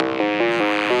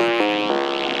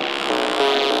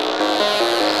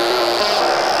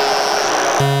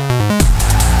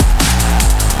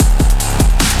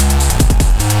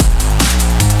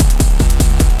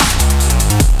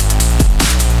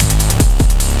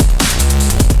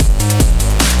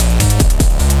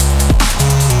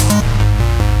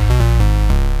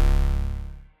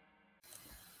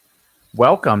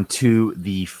Welcome to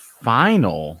the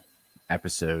final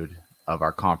episode of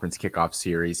our conference kickoff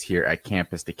series here at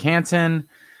Campus to Canton.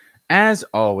 As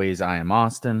always, I am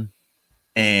Austin.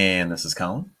 And this is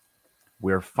Colin.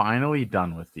 We're finally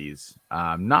done with these.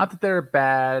 Not that they're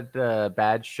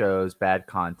bad shows, bad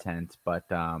content, but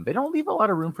they don't leave a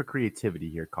lot of room for creativity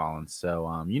here, Colin.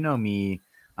 So you know me,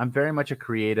 I'm very much a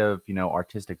creative,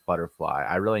 artistic butterfly.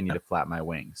 I really need to flap my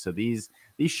wings. So these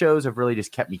shows have really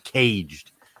just kept me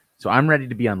caged. So I'm ready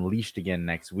to be unleashed again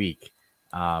next week.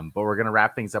 But we're going to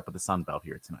wrap things up with the Sun Belt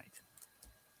here tonight.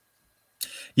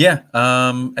 Yeah,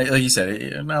 like you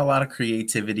said, not a lot of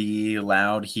creativity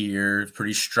allowed here.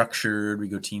 Pretty structured. We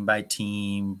go team by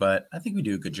team, but I think we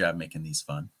do a good job making these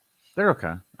fun. They're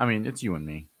okay. I mean, it's you and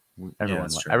me.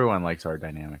 Everyone likes our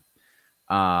dynamic.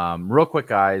 Real quick,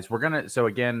 guys, so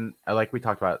again, like we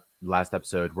talked about last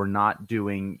episode, we're not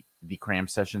doing the cram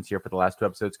sessions here for the last two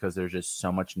episodes because there's just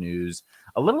so much news,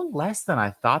 a little less than I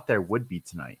thought there would be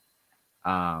tonight.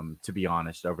 To be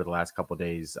honest, over the last couple of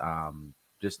days,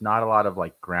 just not a lot of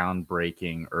like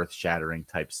groundbreaking, earth-shattering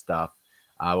type stuff.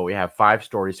 But we have 5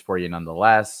 stories for you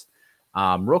nonetheless.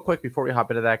 Real quick, before we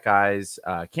hop into that, guys,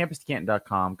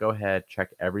 campustocanton.com. Go ahead, check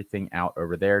everything out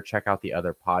over there. Check out the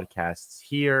other podcasts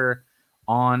here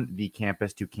on the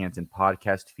Campus to Canton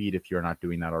podcast feed if you're not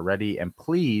doing that already. And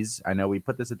please, I know we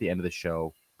put this at the end of the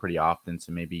show pretty often,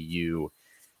 so maybe you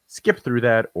skip through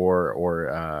that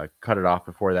or cut it off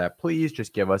before that. Please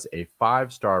just give us a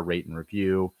 5-star rate and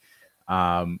review.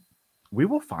 We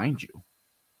will find you.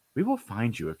 We will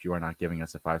find you if you are not giving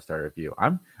us a 5-star review.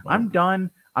 I'm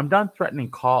done threatening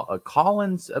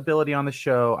Colin's ability on the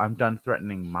show. I'm done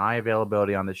threatening my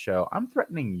availability on the show. I'm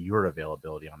threatening your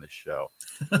availability on the show.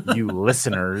 You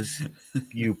listeners,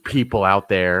 you people out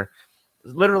there.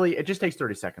 Literally, it just takes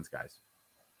 30 seconds, guys.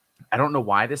 I don't know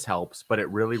why this helps, but it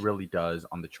really, really does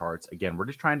on the charts. Again, we're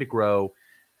just trying to grow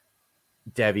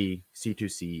Devi,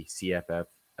 C2C, CFF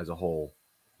as a whole.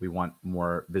 We want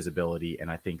more visibility, and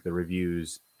I think the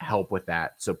reviews help with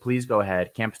that. So please go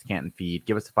ahead, Campus to Canton feed,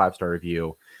 give us a 5-star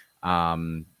review.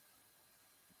 Tell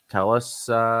us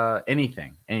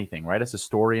anything. Write us a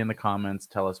story in the comments.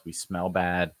 Tell us we smell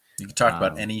bad. You can talk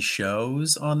about any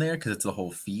shows on there because it's the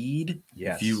whole feed.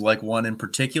 Yes. If you like one in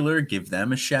particular, give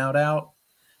them a shout out.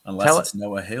 Unless it's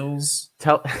Noah Hills.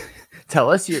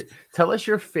 Tell us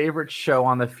your favorite show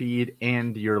on the feed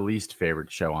and your least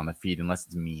favorite show on the feed. Unless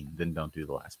it's mean, then don't do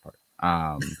the last part.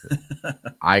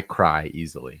 I cry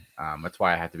easily. That's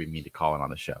why I have to be mean to Colin on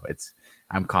the show.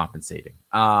 I'm compensating.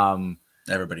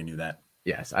 Everybody knew that.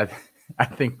 Yes, I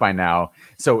think by now.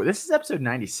 So this is episode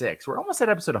 96. We're almost at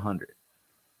episode 100.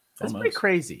 That's pretty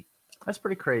crazy.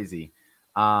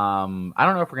 I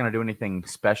don't know if we're going to do anything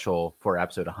special for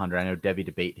episode 100. I know Devi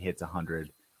Debate hits 100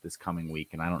 this coming week,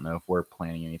 and I don't know if we're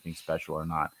planning anything special or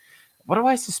not. What do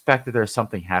I suspect that there's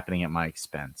something happening at my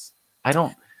expense?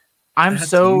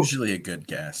 That's usually a good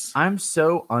guess. I'm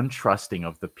so untrusting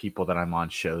of the people that I'm on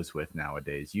shows with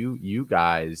nowadays. You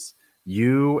guys,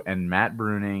 you and Matt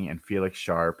Bruning and Felix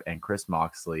Sharp and Chris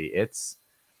Moxley.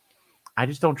 I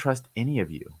just don't trust any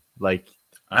of you. Like,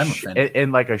 I'm offended.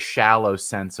 In like a shallow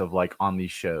sense of like on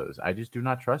these shows. I just do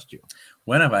not trust you.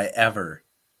 When have I ever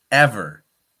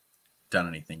done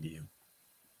anything to you?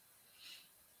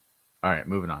 All right,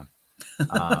 moving on.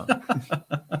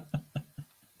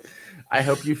 I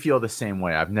hope you feel the same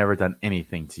way. I've never done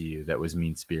anything to you that was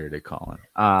mean-spirited, Colin.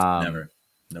 Never.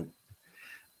 Nope.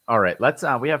 All right,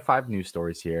 we have 5 news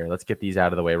stories here. Let's get these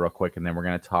out of the way real quick, and then we're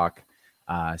going to talk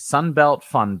Sun Belt,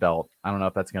 Fun Belt. I don't know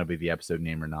if that's going to be the episode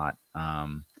name or not.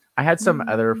 I had some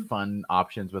other fun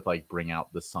options with like bring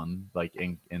out the sun, like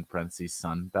in parentheses,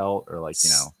 Sun Belt, or like,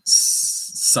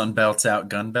 Sun belts out,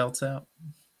 gun belts out.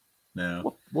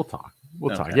 No, we'll talk.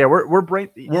 We'll talk. Yeah, we're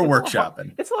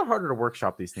workshopping. It's a lot harder to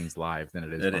workshop these things live than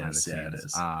it is behind the scenes. Yeah, it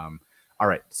is. All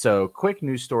right, so quick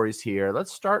news stories here.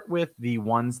 Let's start with the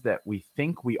ones that we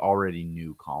think we already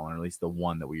knew, Colin, or at least the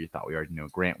one that we thought we already knew.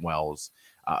 Grant Wells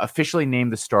officially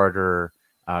named the starter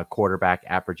quarterback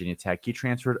at Virginia Tech. He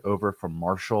transferred over from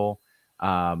Marshall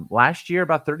last year,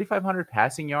 about 3,500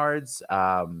 passing yards,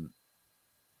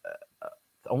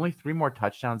 only 3 more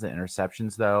touchdowns and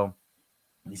interceptions, though.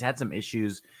 He's had some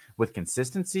issues with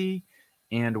consistency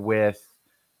and with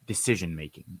decision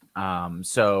making.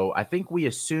 So I think we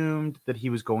assumed that he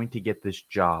was going to get this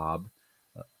job.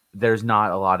 There's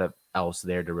not a lot of else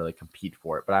there to really compete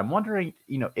for it. But I'm wondering,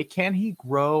 can he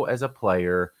grow as a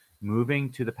player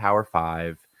moving to the Power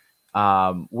 5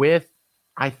 with,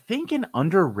 I think, an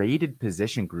underrated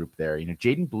position group there?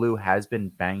 Jaden Blue has been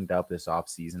banged up this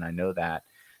offseason. I know that.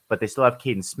 But they still have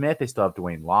Caden Smith. They still have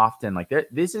Dwayne Lofton. Like,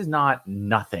 this is not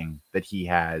nothing that he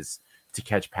has to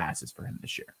catch passes for him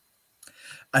this year.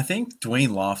 I think Dwayne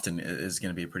Lofton is going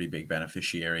to be a pretty big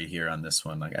beneficiary here on this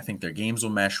one. Like, I think their games will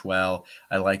mesh well.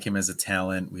 I like him as a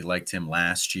talent. We liked him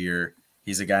last year.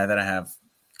 He's a guy that I have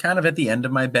kind of at the end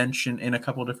of my bench in a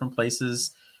couple different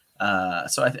places.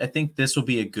 So I think this will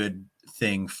be a good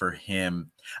thing for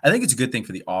him. I think it's a good thing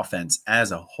for the offense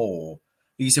as a whole.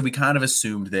 You said we kind of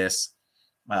assumed this.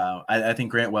 I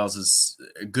think Grant Wells is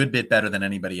a good bit better than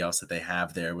anybody else that they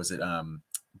have there. Was it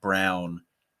Brown,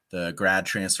 the grad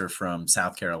transfer from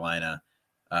South Carolina?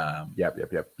 Yep.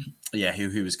 Yeah,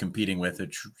 he was competing with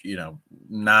it,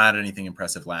 not anything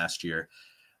impressive last year.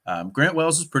 Grant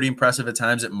Wells was pretty impressive at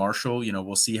times at Marshall.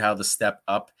 We'll see how the step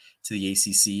up to the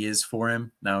ACC is for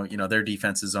him. Now, their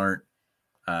defenses aren't,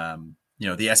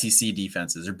 the SEC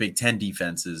defenses or Big Ten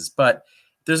defenses, but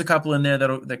there's a couple in there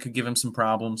that could give him some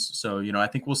problems. So, I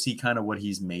think we'll see kind of what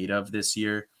he's made of this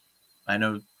year. I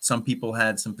know some people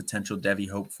had some potential Devy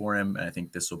hope for him. And I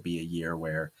think this will be a year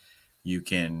where you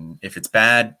can, if it's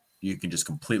bad, you can just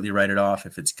completely write it off.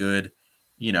 If it's good,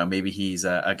 maybe he's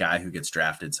a guy who gets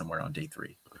drafted somewhere on day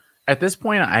 3. At this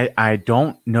point, I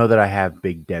don't know that I have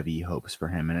big Devy hopes for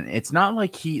him. And it's not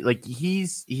like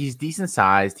he's decent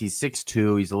sized. He's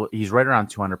 6'2". He's right around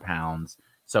 200 pounds.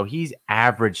 So he's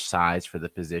average size for the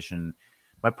position.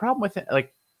 My problem with it,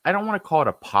 I don't want to call it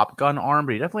a pop gun arm,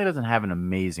 but he definitely doesn't have an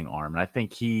amazing arm. And I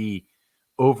think he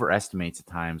overestimates at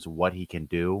times what he can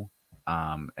do.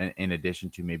 In addition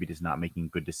to maybe just not making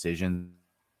good decisions,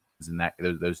 and that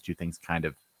those two things kind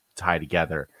of tie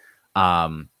together.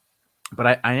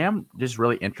 But I am just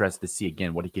really interested to see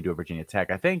again what he could do at Virginia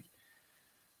Tech. I think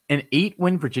an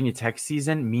 8-win Virginia Tech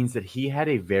season means that he had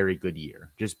a very good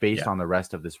year, just based on the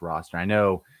rest of this roster. I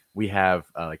know we have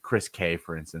Chris K,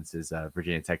 for instance, is a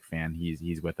Virginia Tech fan.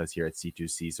 He's with us here at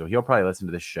C2C, so he'll probably listen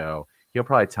to this show. He'll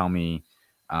probably tell me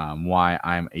why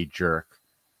I'm a jerk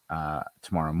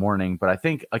tomorrow morning. But I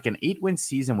think an 8-win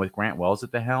season with Grant Wells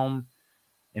at the helm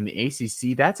in the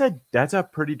ACC, that's a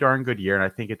pretty darn good year. And I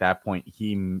think at that point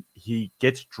he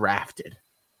gets drafted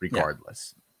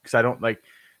regardless, because I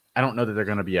don't know that they're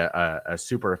going to be a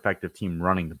super effective team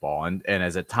running the ball. And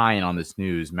as a tie-in on this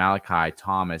news, Malachi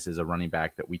Thomas is a running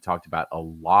back that we talked about a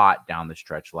lot down the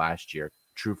stretch last year.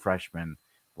 True freshman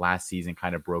last season,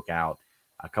 kind of broke out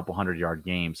a couple 100-yard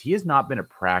games. He has not been at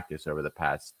practice over the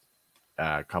past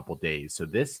couple days. So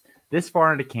this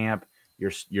far into camp,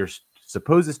 you're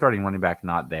supposed starting running back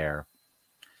not there.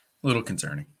 A little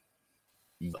concerning.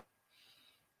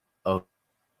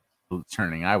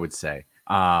 Concerning, I would say.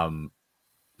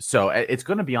 So it's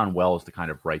going to be on Wells to kind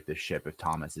of right the ship if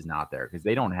Thomas is not there, because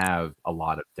they don't have a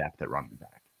lot of depth at running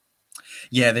back.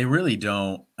 Yeah, they really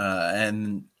don't.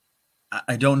 And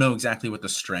I don't know exactly what the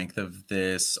strength of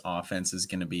this offense is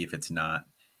going to be if it's not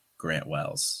Grant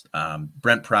Wells.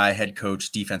 Brent Pry, head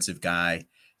coach, defensive guy.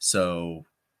 So,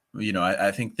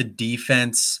 I think the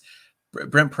defense,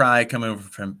 Brent Pry coming over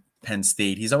from Penn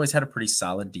State, he's always had a pretty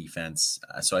solid defense.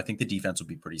 So I think the defense will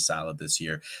be pretty solid this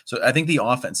year. So I think the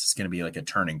offense is going to be like a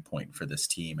turning point for this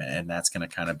team. And that's going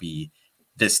to kind of be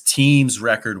this team's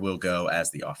record will go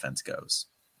as the offense goes.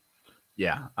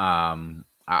 Yeah.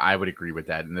 I would agree with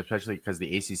that. And especially because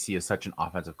the ACC is such an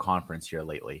offensive conference here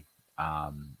lately.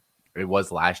 It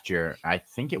was last year. I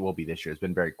think it will be this year. It's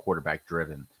been very quarterback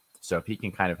driven. So if he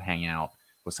can kind of hang out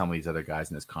with some of these other guys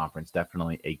in this conference,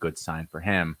 definitely a good sign for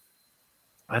him.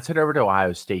 Let's head over to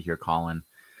Ohio State here, Colin.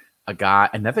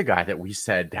 Another guy that we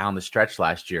said down the stretch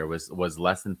last year was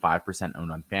less than 5%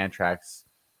 owned on Fantrax.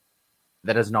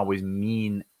 That doesn't always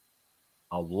mean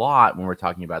a lot when we're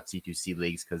talking about C2C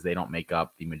leagues, because they don't make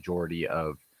up the majority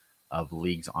of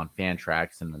leagues on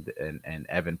Fantrax. And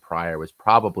Evan Pryor was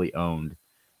probably owned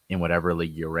in whatever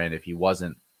league you're in. If he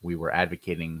wasn't, we were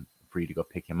advocating for you to go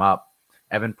pick him up.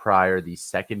 Evan Pryor, the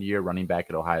second-year running back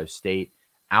at Ohio State,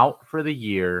 out for the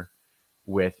year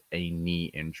with a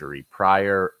knee injury.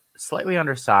 Pryor, slightly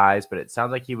undersized, but it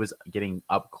sounds like he was getting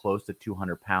up close to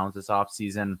 200 pounds this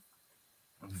offseason.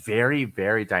 Very,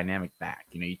 very dynamic back.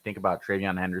 You think about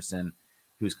Travion Henderson,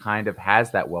 who's kind of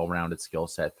has that well-rounded skill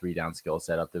set, 3-down skill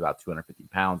set, up to about 250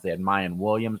 pounds. They had Mayan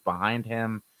Williams behind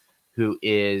him, who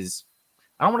is,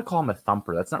 I don't want to call him a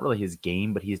thumper. That's not really his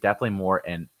game, but he's definitely more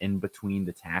an in-between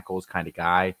the tackles kind of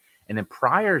guy. And then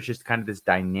Pryor is just kind of this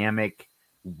dynamic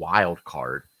wild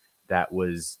card that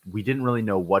we didn't really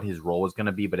know what his role was going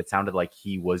to be, but it sounded like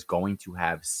he was going to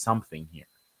have something here.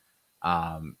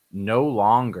 No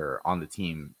longer on the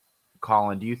team.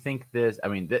 Colin, do you think this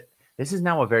is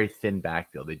now a very thin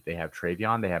backfield. They have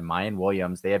Travion, they have Mayan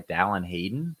Williams, they have Dallin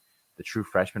Hayden, the true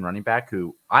freshman running back,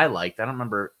 who I liked. I don't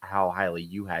remember how highly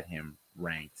you had him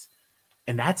ranked.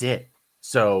 And that's it.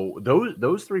 So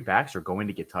those three backs are going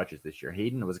to get touches this year.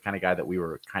 Hayden was the kind of guy that we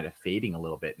were kind of fading a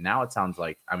little bit. Now it sounds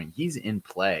like, I mean, he's in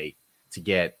play to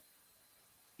get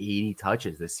 80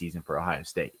 touches this season for Ohio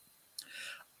State.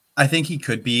 I think he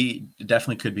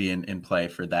definitely could be in play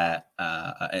for that,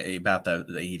 about the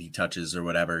 80 touches or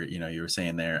whatever, you were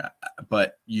saying there.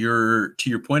 But to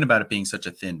your point about it being such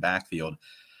a thin backfield,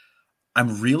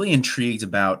 I'm really intrigued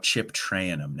about Chip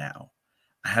Trayanum now.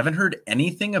 I haven't heard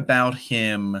anything about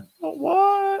him.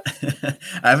 What?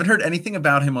 I haven't heard anything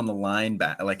about him on the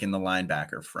like in the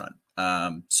linebacker front.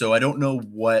 So I don't know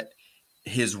what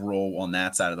his role on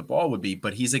that side of the ball would be,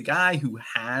 but he's a guy who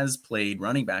has played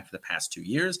running back for the past 2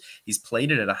 years. He's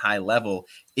played it at a high level.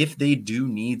 If they do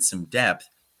need some depth,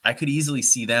 I could easily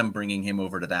see them bringing him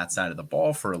over to that side of the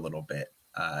ball for a little bit.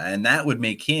 And that would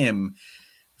make him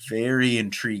very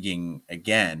intriguing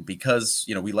again, because,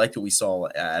 we liked what we saw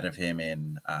out of him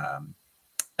in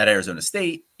at Arizona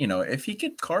State. If he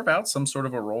could carve out some sort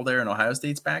of a role there in Ohio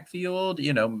State's backfield,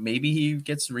 maybe he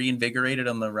gets reinvigorated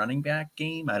on the running back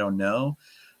game. I don't know.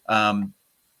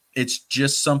 It's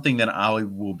just something that I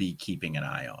will be keeping an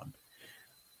eye on.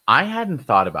 I hadn't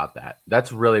thought about that.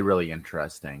 That's really, really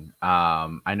interesting.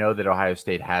 I know that Ohio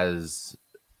State has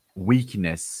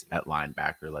weakness at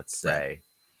linebacker, let's say.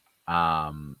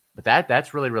 But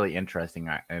that's really, really interesting.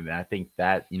 And I think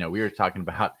that, we were talking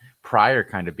about Pryor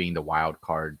kind of being the wild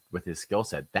card with his skill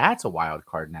set. That's a wild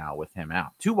card now with him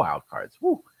out. 2 wild cards.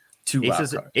 Woo.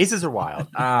 Aces are wild.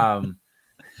 I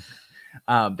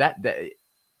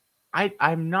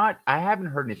haven't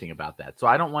heard anything about that. So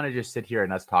I don't want to just sit here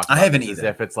and us talk about it as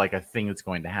if it's like a thing that's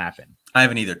going to happen. I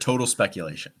haven't either. Total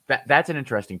speculation. That's an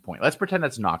interesting point. Let's pretend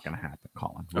that's not going to happen,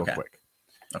 Colin, real quick.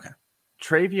 Okay.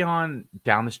 Travion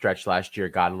down the stretch last year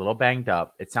got a little banged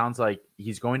up. It sounds like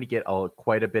he's going to get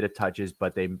quite a bit of touches,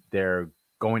 but they're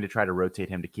going to try to rotate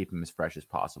him to keep him as fresh as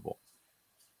possible.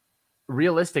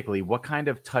 Realistically, what kind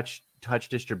of touch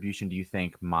distribution do you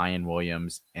think Miyan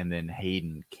Williams and then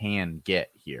Hayden can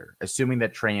get here, assuming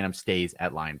that Trayanum stays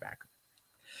at linebacker?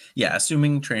 Yeah,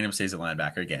 assuming Trayanum stays at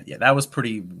linebacker again. Yeah, that was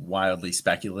pretty wildly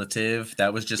speculative.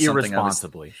 That was just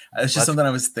irresponsibly. Something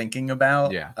I was thinking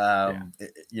about. Yeah.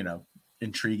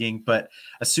 Intriguing. But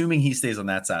assuming he stays on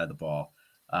that side of the ball,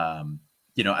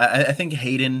 I think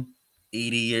Hayden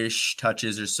 80-ish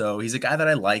touches or so. He's a guy that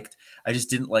I liked. I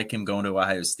just didn't like him going to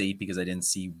Ohio State because I didn't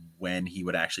see when he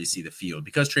would actually see the field,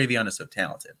 because Travion is so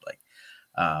talented.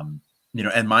 And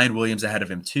Miyan Williams ahead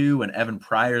of him too. And Evan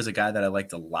Pryor is a guy that I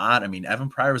liked a lot. I mean, Evan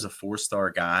Pryor was a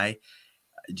 4-star guy,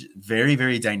 very,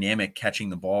 very dynamic catching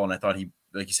the ball. And I thought he,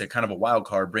 like you said, kind of a wild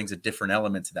card, brings a different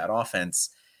element to that offense.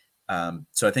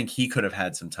 So I think he could have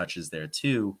had some touches there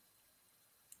too.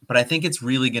 But I think it's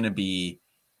really going to be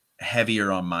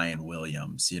heavier on Miyan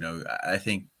Williams. I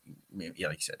think, like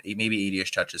you said, maybe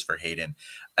 80-ish touches for Hayden.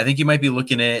 I think you might be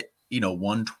looking at,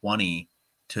 120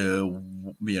 to,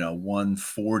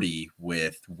 140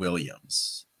 with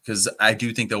Williams, because I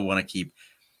do think they'll want to keep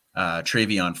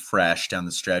Travion fresh down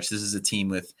the stretch. This is a team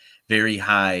with very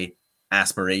high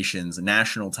aspirations,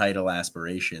 national title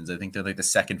aspirations. I think they're like the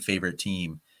second favorite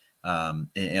team on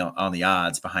the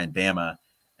odds behind Bama.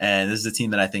 And this is a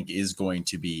team that I think is going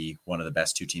to be one of the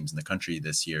best 2 teams in the country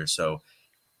this year. So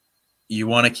you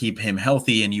want to keep him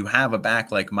healthy, and you have a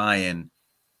back like Miyan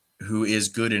who is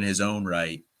good in his own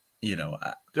right. I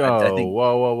think.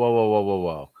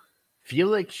 Whoa.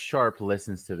 Felix Sharp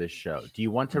listens to this show. Do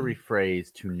you want to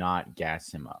rephrase to not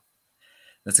gas him up?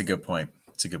 That's a good point.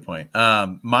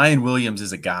 Miyan Williams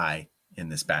is a guy in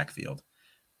this backfield.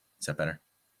 Is that better?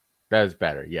 That is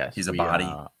better. Yes. He's a body.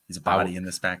 He's a body in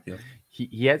this backfield.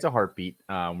 He has a heartbeat.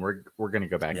 We're going to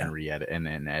go back and re-edit and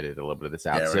then edit a little bit of this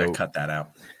out. Yeah, we're going to cut that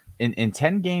out. In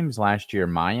 10 games last year,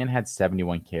 Miyan had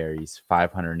 71 carries,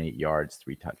 508 yards,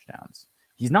 3 touchdowns.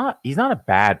 He's not a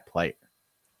bad player.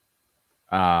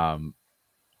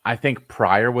 I think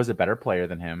Pryor was a better player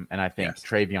than him, and I think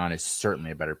Travion is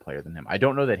certainly a better player than him. I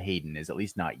don't know that Hayden is, at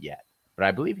least not yet. But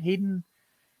I believe Hayden,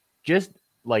 just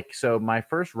like, so my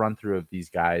first run through of these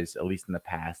guys, at least in the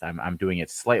past, I'm doing it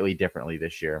slightly differently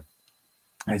this year,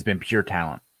 has been pure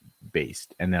talent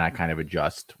based. And then I kind of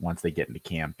adjust once they get into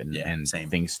camp and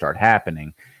things start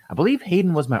happening. I believe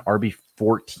Hayden was my RB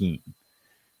 14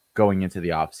 going into the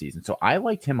offseason. So I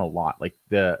liked him a lot. Like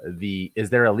is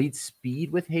there elite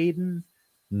speed with Hayden?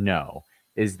 No.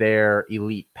 Is there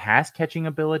elite pass catching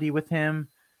ability with him?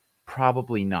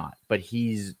 Probably not. But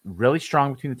he's really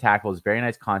strong between the tackles, very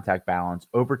nice contact balance,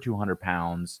 over 200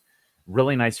 pounds,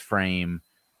 really nice frame,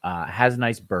 has a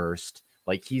nice burst.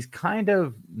 Like, he's kind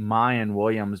of Miyan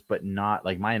Williams, but not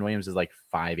like Miyan Williams is like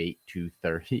 5'8",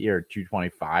 230 or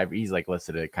 225. He's like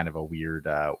listed at kind of a weird,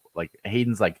 like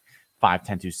Hayden's like 5'10",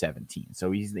 217.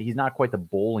 So he's not quite the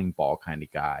bowling ball kind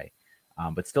of guy,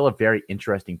 but still a very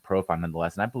interesting profile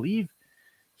nonetheless. And I believe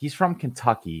he's from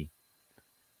Kentucky.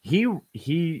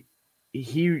 He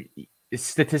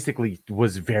statistically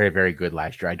was very, very good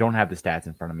last year. I don't have the stats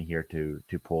in front of me here to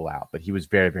pull out, but he was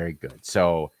very, very good.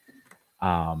 So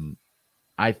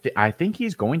I think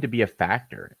he's going to be a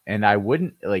factor. And I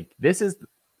wouldn't this is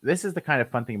the kind of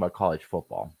fun thing about college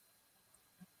football.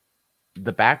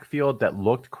 The backfield that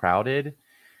looked crowded,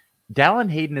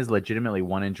 Dallin Hayden is legitimately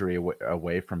one injury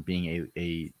away from being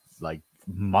a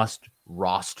must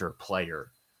roster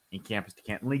player in campus to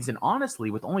campus leagues. And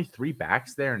honestly, with only 3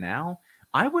 backs there now,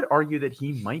 I would argue that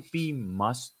he might be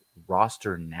must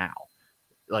roster now.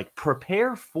 Like,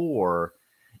 prepare for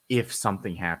if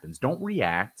something happens. Don't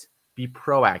react. Be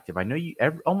proactive. I know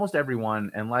almost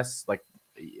everyone, unless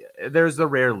there's a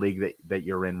rare league that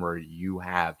you're in where you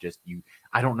have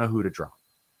I don't know who to drop.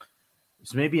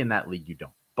 So maybe in that league you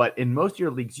don't. But in most of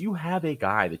your leagues, you have a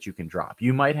guy that you can drop.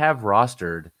 You might have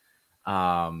rostered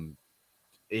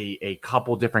a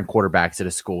couple different quarterbacks at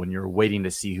a school, and you're waiting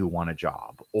to see who won a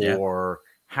job, or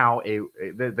how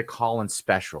the Collins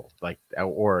special,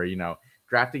 or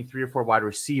drafting 3 or 4 wide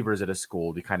receivers at a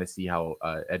school to kind of see how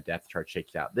a depth chart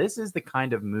shakes out. This is the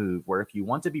kind of move where if you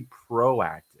want to be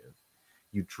proactive,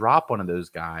 you drop one of those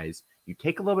guys, you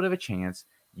take a little bit of a chance,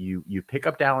 you pick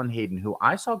up Dallin Hayden, who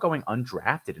I saw going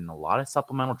undrafted in a lot of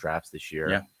supplemental drafts this year.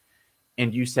 Yeah.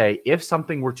 And you say, if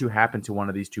something were to happen to one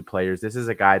of these 2 players, this is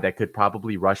a guy that could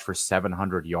probably rush for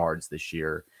 700 yards this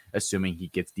year, assuming he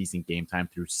gets decent game time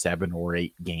through 7 or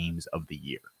 8 games of the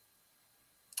year.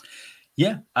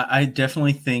 Yeah, I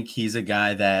definitely think he's a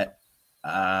guy that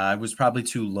I was probably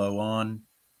too low on.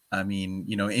 I mean,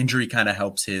 injury kind of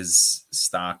helps his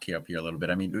stock up here a little bit.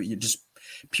 I mean, you just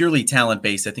purely talent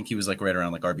based. I think he was right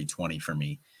around RB20 for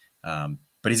me. But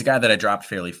he's a guy that I dropped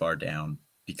fairly far down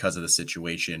because of the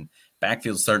situation.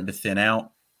 Backfield's starting to thin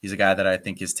out. He's a guy that I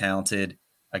think is talented,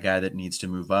 a guy that needs to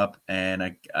move up,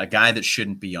 and a guy that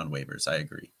shouldn't be on waivers. I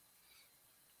agree.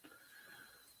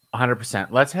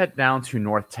 100%. Let's head down to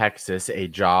North Texas, a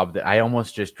job that I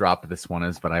almost just dropped this one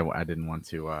but I didn't want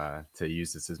to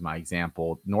use this as my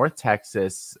example. North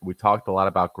Texas, we talked a lot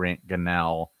about Grant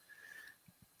Gunnell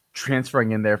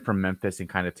transferring in there from Memphis and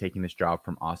kind of taking this job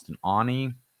from Austin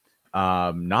Aune.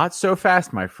 Not so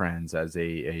fast, my friends, as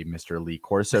a Mr. Lee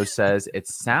Corso says. It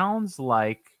sounds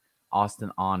like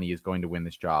Austin Aune is going to win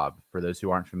this job. For those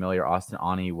who aren't familiar, Austin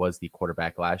Aune was the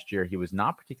quarterback last year. He was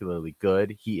not particularly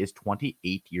good. He is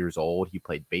 28 years old. He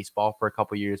played baseball for a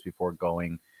couple years before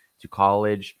going to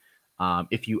college.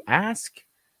 If you ask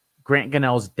Grant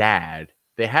Gunnell's dad,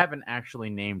 they haven't actually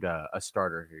named a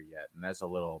starter here yet. And that's a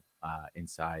little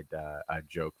inside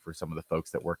joke for some of the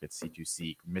folks that work at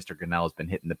C2C. Mr. Gunnell has been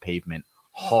hitting the pavement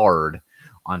hard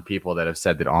on people that have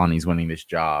said that Aune's winning this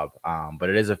job. But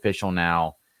it is official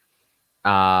now.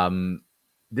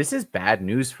 This is bad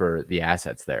news for the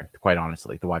assets there, quite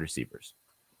honestly, the wide receivers.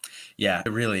 Yeah,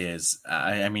 it really is.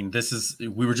 I mean,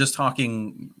 we were just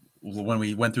talking when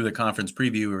we went through the conference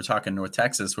preview, we were talking North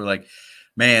Texas. We're like,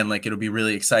 man, it'll be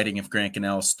really exciting if Grant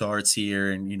Gunnell starts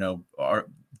here and,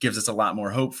 gives us a lot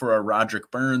more hope for our Roderick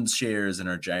Burns shares and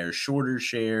our Jair Shorter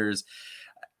shares.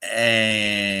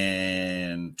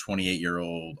 And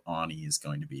 28-year-old Aune is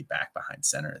going to be back behind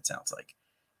center, it sounds like.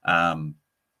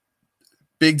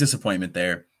 Big disappointment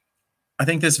there. I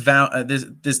think this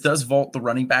does vault the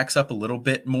running backs up a little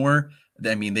bit more.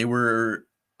 I mean, they were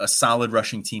a solid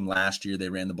rushing team last year. They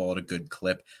ran the ball at a good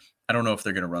clip. I don't know if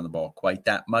they're going to run the ball quite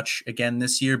that much again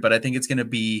this year, but I think it's going to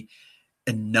be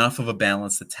enough of a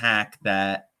balanced attack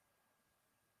that,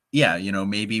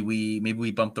 maybe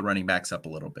we bump the running backs up a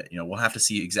little bit. We'll have to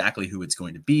see exactly who it's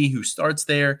going to be, who starts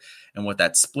there, and what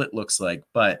that split looks like.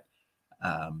 But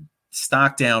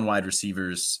stock down wide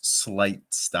receivers, slight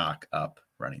stock up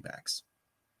running backs.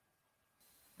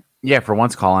 Yeah, for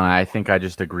once, Colin, I think I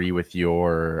just agree with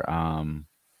your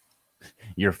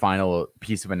final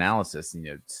piece of analysis.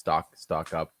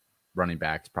 Stock up running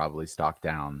backs, probably stock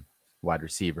down wide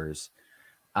receivers.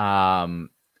 A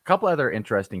couple other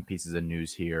interesting pieces of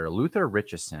news here. Luther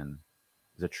Richardson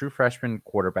is a true freshman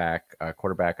quarterback, I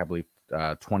believe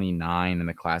 29 in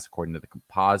the class according to the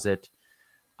composite.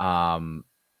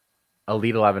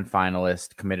 Elite 11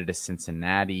 finalist, committed to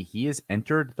Cincinnati. He has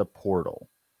entered the portal.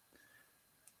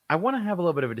 I want to have a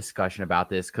little bit of a discussion about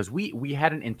this because we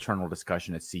had an internal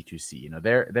discussion at C2C.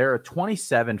 There are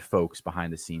 27 folks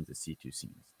behind the scenes at C2C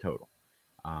total.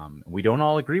 We don't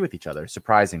all agree with each other,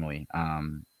 surprisingly.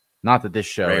 Not that this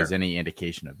show is any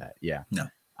indication of that. Yeah. No.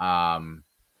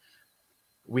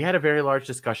 We had a very large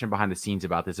discussion behind the scenes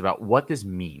about this, about what this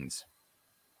means.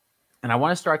 And I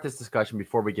want to start this discussion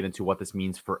before we get into what this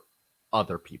means for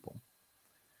other people.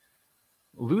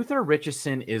 Luther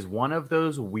Richardson is one of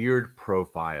those weird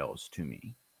profiles to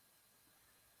me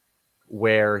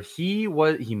where he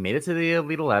made it to the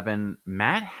Elite 11.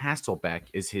 Matt Hasselbeck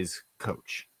is his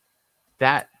coach.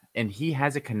 And he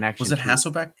has a connection. Was it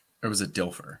Hasselbeck or was it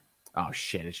Dilfer? Oh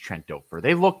shit, it's Trent Dilfer.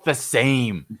 They look the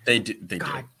same. They do.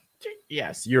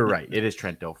 Yes, you're right. It is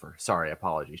Trent Dilfer. Sorry,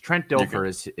 apologies. Trent Dilfer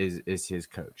is his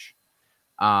coach.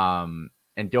 And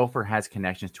Dilfer has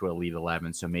connections to Elite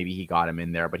 11, so maybe he got him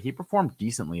in there, but he performed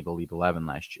decently at Elite 11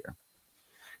 last year.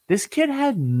 This kid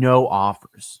had no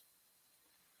offers.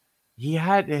 He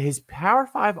had his Power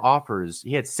 5 offers.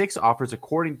 He had 6 offers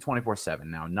according to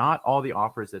 24/7. Now, not all the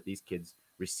offers that these kids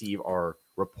receive are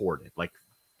reported. Like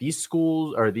these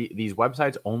schools or these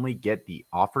websites only get the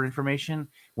offer information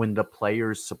when the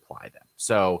players supply them.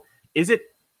 So is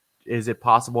it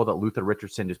possible that Luther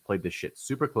Richardson just played this shit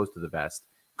super close to the vest?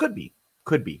 Could be.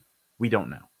 We don't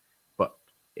know. But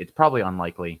it's probably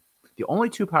unlikely. The only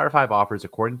 2 Power 5 offers,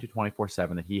 according to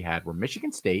 24/7, that he had were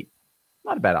Michigan State,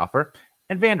 not a bad offer,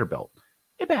 and Vanderbilt,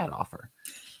 a bad offer.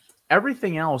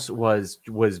 Everything else was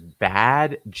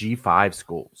bad G5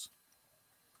 schools.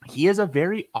 He is a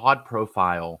very odd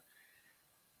profile.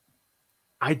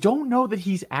 I don't know that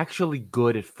he's actually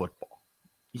good at football.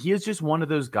 He is just one of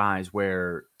those guys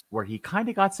where he kind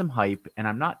of got some hype, and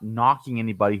I'm not knocking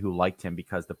anybody who liked him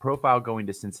because the profile going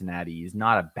to Cincinnati is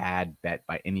not a bad bet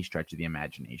by any stretch of the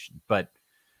imagination. But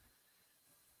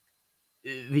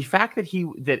the fact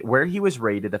that where he was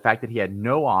rated, the fact that he had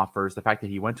no offers, the fact that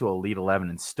he went to Elite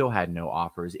 11 and still had no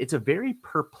offers, it's a very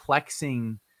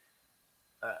perplexing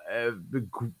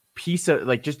piece of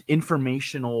like just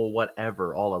informational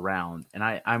whatever all around. And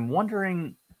I'm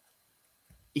wondering,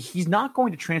 he's not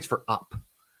going to transfer up.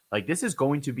 Like this is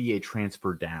going to be a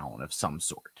transfer down of some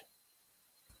sort.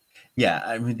 Yeah,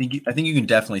 I think you can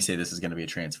definitely say this is going to be a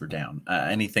transfer down.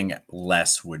 Anything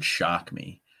less would shock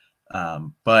me.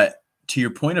 But to your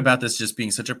point about this just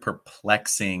being such a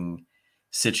perplexing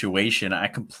situation, I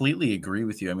completely agree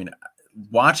with you. I mean,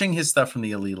 watching his stuff from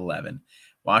the Elite 11,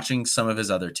 watching some of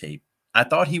his other tape, I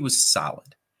thought he was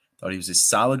solid. I thought he was a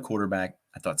solid quarterback.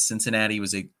 I thought Cincinnati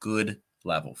was a good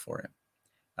level for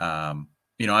him.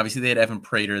 Obviously they had Evan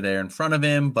Prater there in front of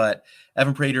him, but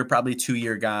Evan Prater, probably a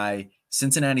 2-year guy.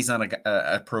 Cincinnati's not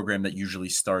a program that usually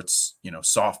starts,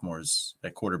 sophomores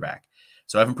at quarterback.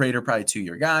 So Evan Prater, probably a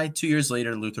 2-year guy. 2 years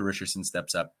later, Luther Richardson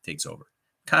steps up, takes over.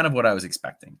 Kind of what I was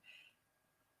expecting.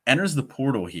 Enters the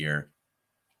portal here.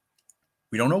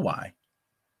 We don't know why,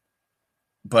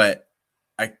 but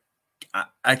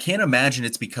I can't imagine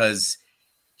it's because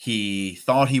he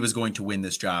thought he was going to win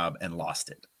this job and lost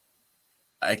it.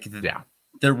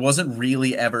 There wasn't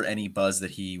really ever any buzz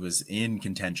that he was in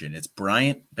contention. It's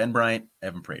Ben Bryant,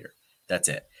 Evan Prater. That's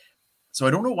it. So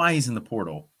I don't know why he's in the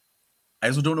portal. I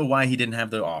also don't know why he didn't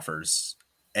have the offers.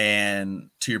 And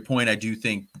to your point, I do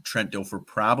think Trent Dilfer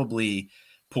probably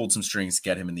pulled some strings to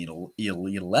get him in the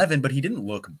Elite 11, but he didn't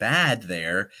look bad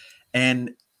there.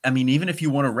 And I mean, even if you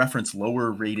want to reference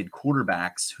lower rated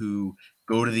quarterbacks who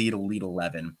go to the Elite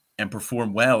 11 and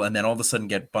perform well, and then all of a sudden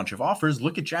get a bunch of offers,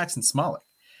 look at Jackson Smolik.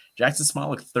 Jackson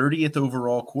Smolik, 30th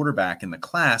overall quarterback in the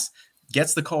class,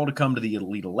 gets the call to come to the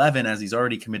Elite 11 as he's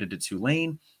already committed to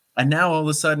Tulane. And now all of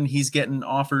a sudden he's getting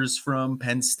offers from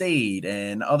Penn State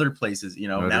and other places,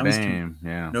 Notre Dame.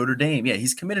 Notre Dame. Yeah.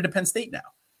 He's committed to Penn State now.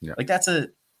 Yeah. Like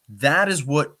that is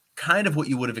what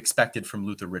you would have expected from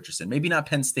Luther Richardson. Maybe not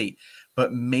Penn State,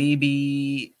 but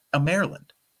maybe a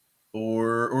Maryland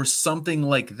or something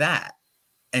like that.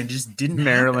 And just didn't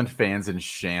Maryland fans in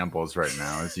shambles right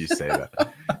now as you say that.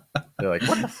 They're like,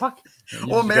 what the fuck?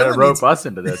 Well, Maryland rope us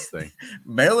into this thing.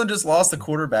 Maryland just lost the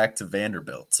quarterback to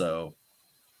Vanderbilt. So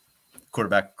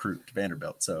quarterback recruit to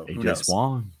Vanderbilt. So who knows?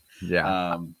 Won.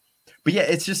 Yeah. But yeah,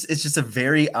 it's just a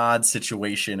very odd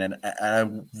situation. And I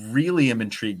really am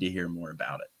intrigued to hear more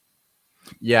about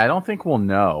it. Yeah, I don't think we'll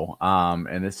know.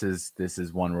 And this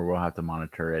is one where we'll have to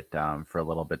monitor it for a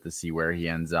little bit to see where he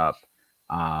ends up.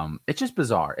 It's just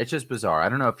bizarre. I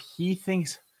don't know if he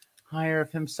thinks higher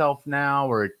of himself now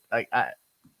or like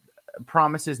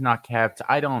promises not kept.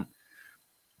 I don't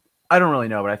really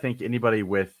know, but I think anybody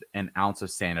with an ounce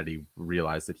of sanity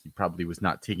realized that he probably was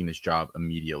not taking this job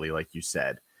immediately, like you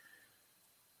said.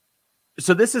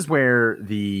 So this is where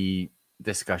the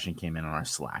discussion came in on our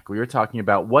Slack. We were talking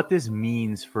about what this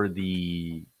means for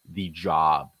the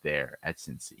job there at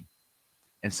Cincy.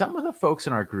 And some of the folks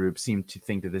in our group seem to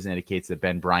think that this indicates that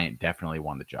Ben Bryant definitely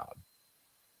won the job.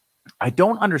 I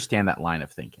don't understand that line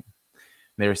of thinking.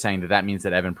 They were saying that means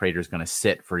that Evan Prater is going to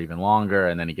sit for even longer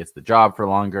and then he gets the job for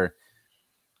longer.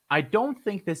 I don't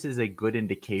think this is a good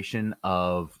indication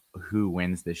of who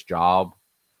wins this job.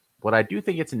 What I do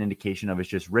think it's an indication of is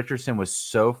just Richardson was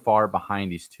so far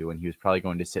behind these two, and he was probably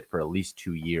going to sit for at least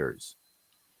 2 years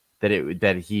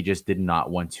that he just did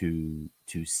not want to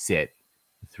sit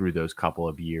through those couple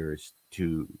of years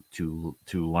to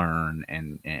learn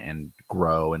and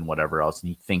grow and whatever else, and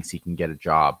he thinks he can get a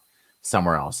job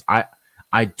somewhere else.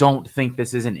 I don't think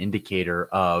this is an indicator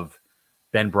of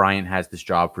Ben Bryant has this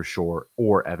job for sure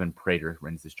or Evan Prater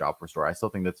wins this job for sure. I still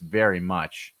think that's very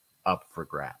much up for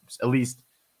grabs, at least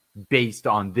based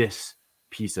on this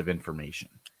piece of information.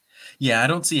 Yeah, I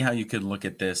don't see how you could look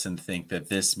at this and think that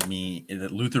that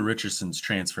Luther Richardson's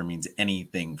transfer means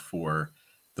anything for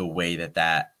the way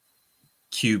that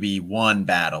QB1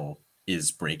 battle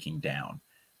is breaking down.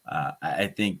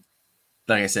 I think,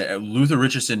 like I said, Luther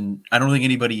Richardson, I don't think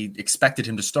anybody expected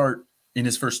him to start in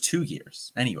his first 2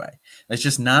 years anyway. That's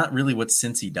just not really what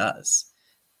Cincy does.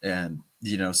 And,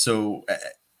 so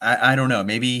I don't know.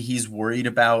 Maybe he's worried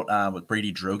about with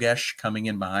Brady Drogesh coming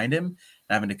in behind him,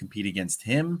 having to compete against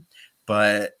him.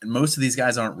 But most of these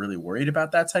guys aren't really worried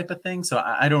about that type of thing. So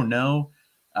I don't know.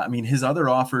 I mean, his other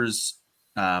offers,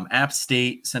 App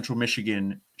State, Central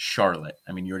Michigan, Charlotte.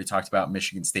 I mean, you already talked about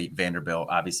Michigan State, Vanderbilt,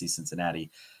 obviously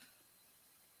Cincinnati.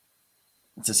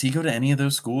 Does he go to any of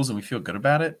those schools and we feel good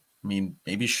about it? I mean,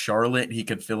 maybe Charlotte, he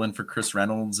could fill in for Chris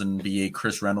Reynolds and be a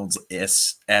Chris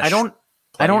Reynolds-ish. I don't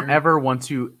ever want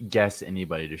to guess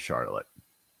anybody to Charlotte.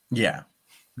 Yeah.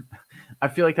 I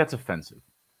feel like that's offensive.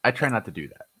 I try not to do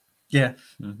that. Yeah.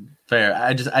 Fair.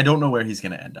 I don't know where he's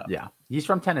going to end up. Yeah. He's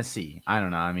from Tennessee. I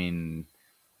don't know. I mean,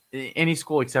 any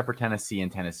school except for Tennessee,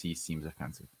 and Tennessee seems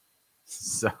offensive.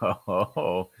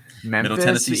 So Memphis, Middle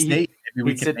Tennessee State.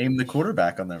 Maybe we can name the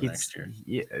quarterback on them next year.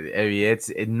 Yeah,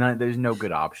 I mean, there's no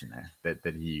good option there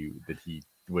that he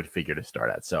would figure to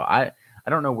start at. So I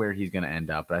don't know where he's going to end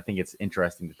up, but I think it's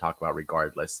interesting to talk about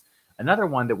regardless. Another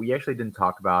one that we actually didn't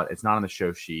talk about. It's not on the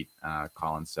show sheet,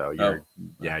 Colin. So you're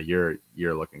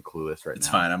looking clueless right now. It's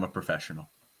fine. I'm a professional.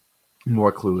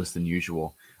 More clueless than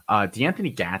usual.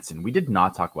 DeAnthony Gadsden. We did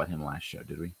not talk about him last show,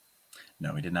 did we?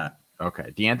 No, we did not.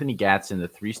 Okay. DeAnthony Gadsden, the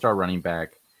 3-star running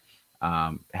back,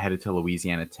 headed to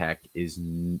Louisiana Tech, is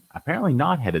apparently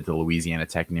not headed to Louisiana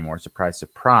Tech anymore. Surprise,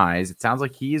 surprise. It sounds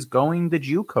like he is going the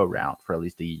JUCO route for at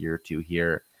least a year or two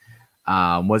here.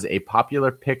 Was a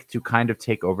popular pick to kind of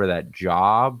take over that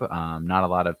job. Not a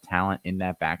lot of talent in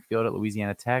that backfield at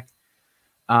Louisiana Tech.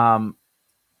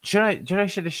 Should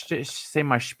I say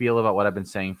my spiel about what I've been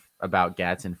saying about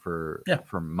Gadsden for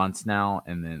months now,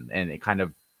 and it kind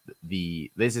of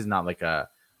this is not like a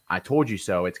I told you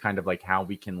so. It's kind of like how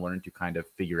we can learn to kind of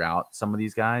figure out some of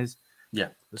these guys. Yeah.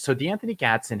 So DeAnthony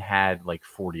Gadsden had like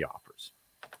 40 offers,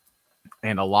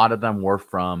 and a lot of them were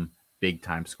from big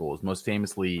time schools. Most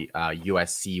famously,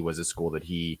 USC was a school that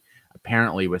he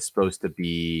apparently was supposed to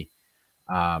be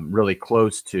really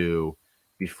close to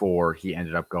before he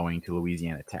ended up going to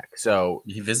Louisiana Tech. So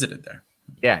he visited there.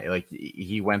 Yeah, like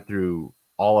he went through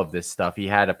all of this stuff. He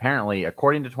had apparently,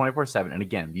 according to 24/7, and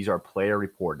again, these are player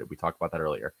reported. We talked about that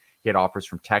earlier. He had offers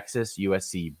from Texas,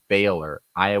 USC, Baylor,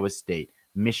 Iowa State,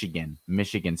 Michigan,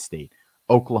 Michigan State,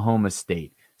 Oklahoma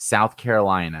State, South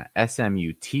Carolina,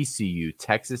 SMU, TCU,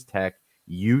 Texas Tech,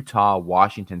 Utah,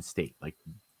 Washington State. Like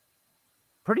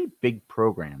pretty big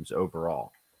programs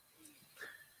overall.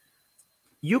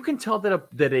 You can tell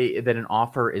that an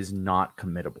offer is not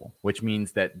committable, which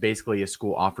means that basically a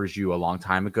school offers you a long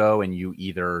time ago and you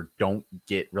either don't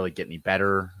get any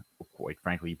better, or quite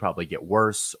frankly, you probably get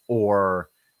worse,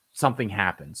 or something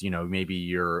happens.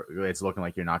 Maybe it's looking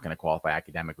like you're not going to qualify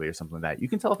academically or something like that. You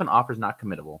can tell if an offer is not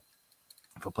committable.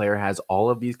 If a player has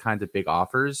all of these kinds of big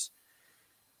offers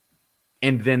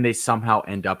and then they somehow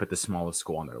end up at the smallest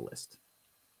school on their list.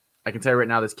 I can tell you right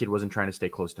now, this kid wasn't trying to stay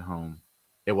close to home.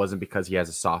 It wasn't because he has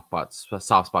a soft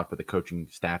spot for the coaching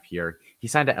staff here. He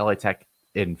signed to LA Tech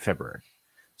in February.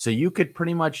 So you could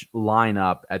pretty much line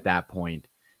up at that point.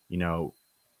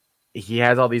 He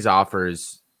has all these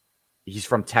offers. He's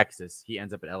from Texas. He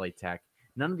ends up at LA Tech.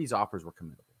 None of these offers were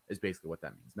committable, is basically what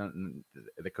that means.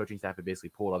 The coaching staff had basically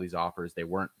pulled all these offers. They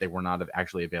were not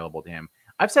actually available to him.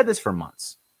 I've said this for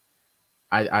months.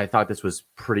 I thought this was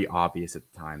pretty obvious at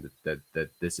the time that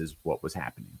this is what was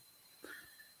happening.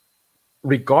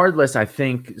 Regardless, I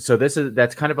think so.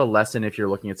 That's kind of a lesson if you're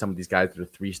looking at some of these guys that are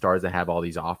 3 stars that have all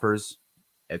these offers.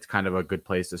 It's kind of a good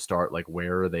place to start. Like,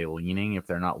 where are they leaning? If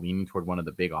they're not leaning toward one of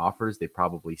the big offers, they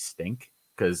probably stink.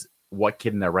 Because what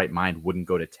kid in their right mind wouldn't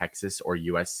go to Texas or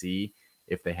USC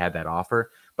if they had that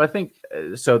offer? But I think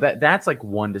so. That's like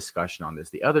one discussion on this.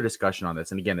 The other discussion on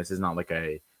this, and again, this is not like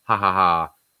a ha ha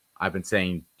ha. I've been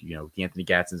saying, DeAnthony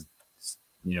Gadsden's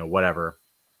whatever.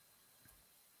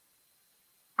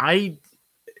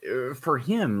 For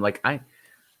him, like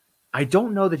I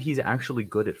don't know that he's actually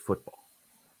good at football.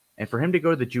 And for him to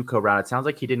go to the JUCO route, it sounds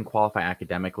like he didn't qualify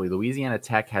academically. Louisiana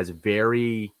Tech has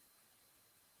very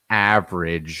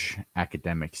average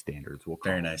academic standards.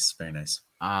 Very nice. Very nice.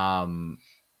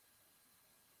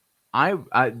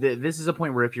 This is a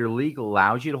point where if your league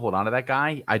allows you to hold on to that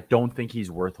guy, I don't think he's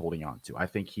worth holding on to. I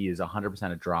think he is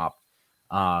 100% a drop.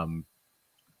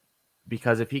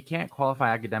 Because if he can't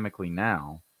qualify academically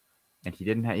now, and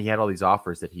he had all these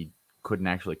offers that he couldn't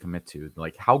actually commit to,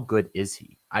 like, how good is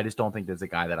he? I just don't think there's a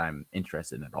guy that I'm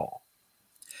interested in at all.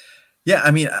 Yeah,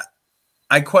 I mean,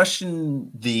 I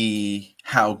question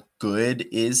how good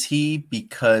is he,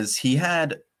 because he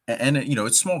had, and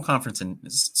it's small conference and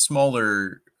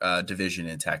smaller division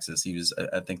in Texas. He was,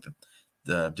 I think,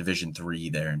 the Division III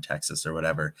there in Texas or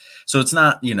whatever. So it's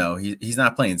not, he's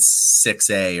not playing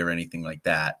 6A or anything like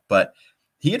that, but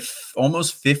he had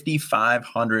almost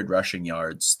 5,500 rushing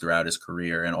yards throughout his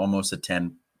career and almost a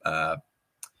 10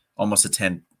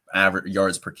 average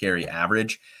yards per carry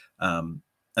average. And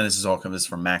this is all coming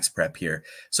from Max Prep here.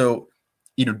 So,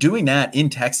 doing that in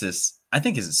Texas, I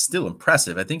think is still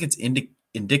impressive. I think it's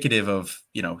indicative of,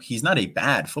 he's not a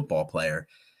bad football player.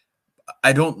 I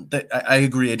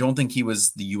agree. I don't think he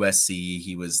was the USC.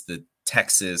 He was the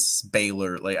Texas,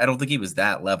 Baylor. Like, I don't think he was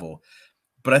that level,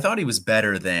 but I thought he was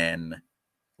better than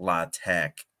La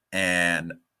Tech.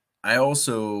 And I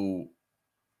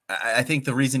think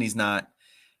the reason he's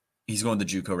going the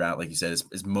JUCO route, like you said,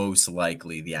 is most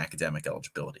likely the academic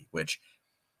eligibility, which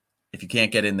if you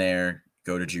can't get in there,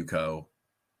 go to JUCO.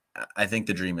 I think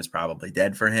the dream is probably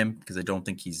dead for him, because I don't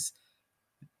think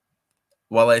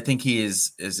while I think he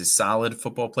is a solid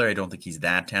football player, I don't think he's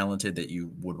that talented that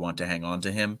you would want to hang on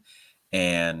to him.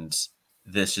 And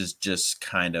this is just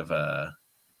kind of a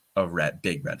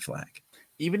big red flag.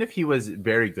 Even if he was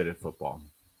very good at football,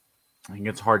 I think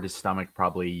it's hard to stomach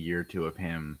probably a year or two of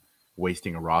him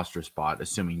wasting a roster spot,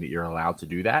 assuming that you're allowed to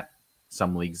do that.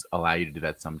 Some leagues allow you to do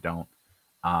that, some don't.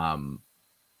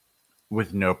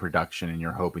 With no production, and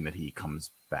you're hoping that he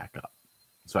comes back up.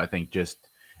 So I think just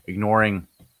ignoring,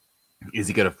 is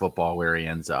he good at football, where he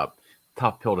ends up,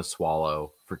 tough pill to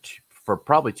swallow for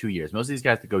probably 2 years. Most of these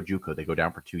guys that go JUCO, they go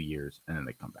down for 2 years and then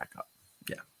they come back up.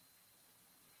 Yeah.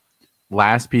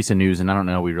 Last piece of news, and I don't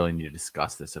know we really need to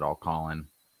discuss this at all, Colin.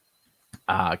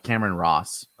 Cameron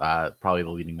Ross, probably the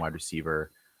leading wide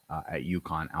receiver at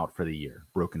UConn, out for the year,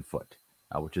 broken foot,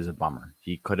 which is a bummer.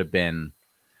 He could have been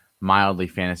mildly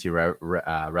fantasy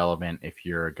relevant if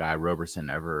your guy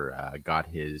Roberson ever got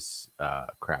his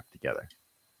crap together.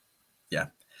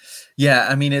 Yeah.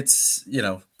 I mean, it's,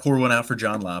 pour one out for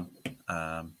John Lobb.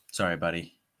 Sorry,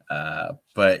 buddy.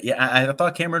 But yeah, I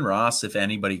thought Cameron Ross, if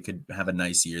anybody could have a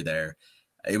nice year there,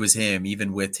 it was him,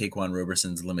 even with Taquan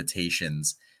Roberson's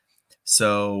limitations.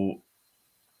 So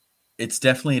it's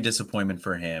definitely a disappointment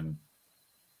for him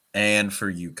and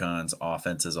for UConn's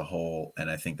offense as a whole. And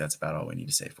I think that's about all we need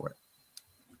to say for it.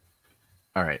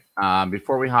 All right.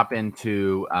 Before we hop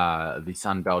into the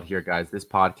Sun Belt here, guys, this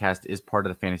podcast is part of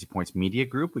the Fantasy Points Media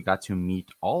Group. We got to meet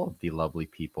all of the lovely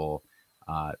people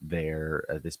there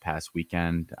this past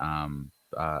weekend,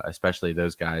 especially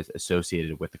those guys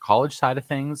associated with the college side of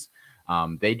things.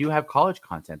 They do have college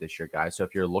content this year, guys. So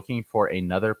if you're looking for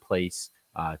another place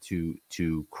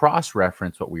to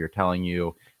cross-reference what we are telling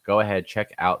you, go ahead,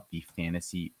 check out the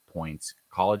Fantasy Points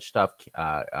college stuff.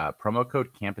 Promo code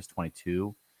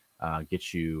Campus22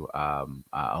 gets you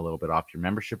a little bit off your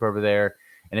membership over there.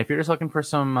 And if you're just looking for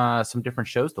some different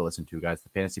shows to listen to, guys, the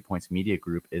Fantasy Points Media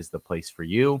Group is the place for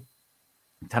you.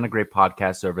 A ton of great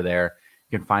podcasts over there.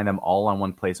 You can find them all on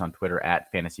one place on Twitter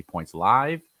at Fantasy Points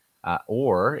Live,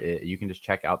 or you can just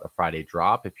check out the Friday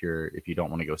Drop if you don't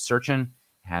want to go searching.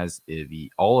 It has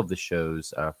all of the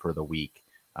shows for the week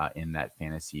in that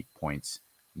Fantasy Points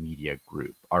Media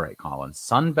Group. All right, Colin,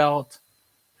 Sun Belt,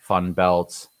 Fun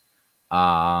Belt.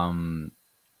 All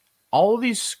of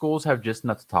these schools have just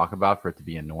enough to talk about for it to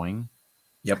be annoying.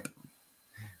 Yep.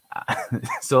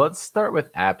 So let's start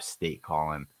with App State,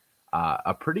 Colin.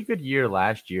 A pretty good year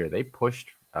last year. They pushed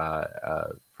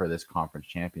for this conference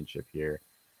championship here.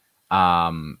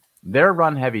 They're a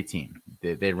run-heavy team.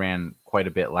 They ran quite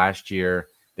a bit last year.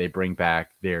 They bring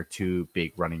back their two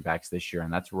big running backs this year,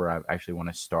 and that's where I actually want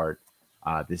to start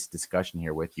this discussion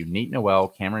here with you. Nate Noel,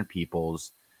 Cameron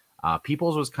Peoples.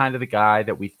 Peoples was kind of the guy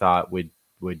that we thought would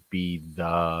be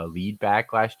the lead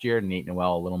back last year. Nate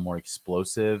Noel a little more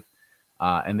explosive,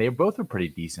 and they both are pretty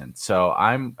decent. So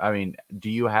do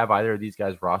you have either of these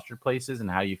guys rostered places, and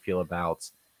how do you feel about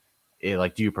it?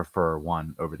 Like, do you prefer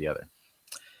one over the other?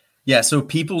 Yeah, so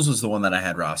Peoples was the one that I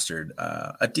had rostered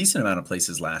a decent amount of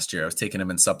places last year. I was taking him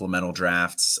in supplemental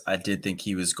drafts. I did think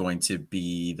he was going to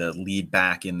be the lead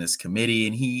back in this committee,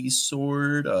 and he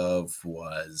sort of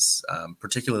was,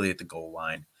 particularly at the goal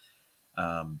line.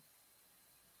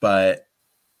 But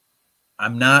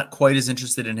I'm not quite as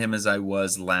interested in him as I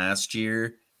was last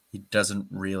year. He doesn't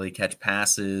really catch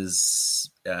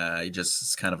passes. He just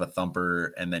is kind of a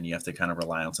thumper, and then you have to kind of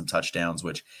rely on some touchdowns,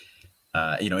 which –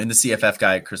 in the CFF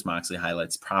guide, Chris Moxley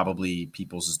highlights probably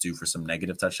Peoples is due for some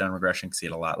negative touchdown regression because he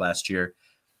had a lot last year.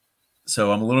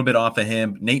 So I'm a little bit off of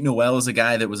him. Nate Noel is a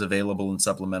guy that was available in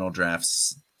supplemental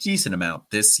drafts, decent amount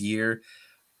this year.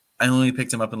 I only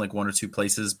picked him up in like one or two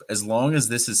places. As long as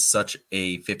this is such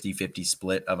a 50-50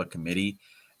 split of a committee,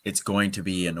 it's going to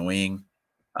be annoying.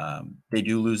 They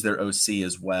do lose their OC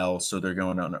as well, so they're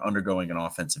undergoing an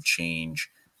offensive change.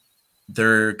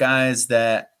 They're guys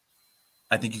that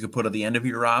I think you could put at the end of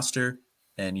your roster,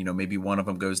 and maybe one of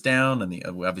them goes down, and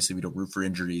obviously we don't root for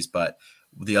injuries, but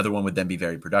the other one would then be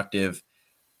very productive.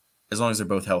 As long as they're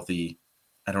both healthy,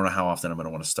 I don't know how often I'm going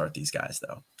to want to start these guys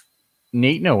though.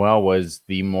 Nate Noel was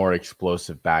the more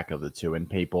explosive back of the two, and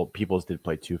Peoples did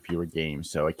play 2 fewer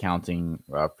games, so accounting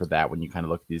for that when you kind of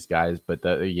look at these guys. But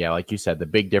like you said, the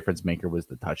big difference maker was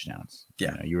the touchdowns.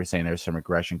 Yeah, you were saying there's some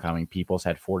regression coming. Peoples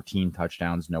had 14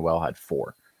 touchdowns, Noel had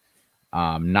 4.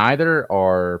 Neither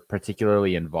are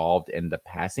particularly involved in the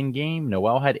passing game.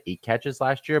 Noel had 8 catches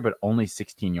last year, but only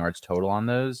 16 yards total on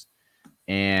those.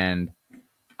 And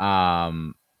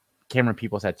Cameron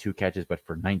Peoples had 2 catches, but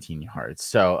for 19 yards.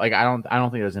 So I don't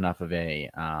think there's enough of a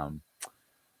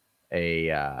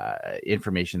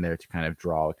information there to kind of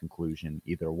draw a conclusion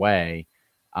either way.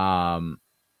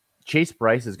 Chase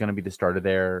Bryce is going to be the starter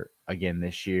there again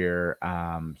this year.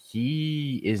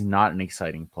 He is not an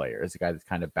exciting player. It's a guy that's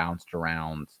kind of bounced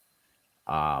around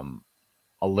a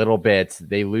little bit.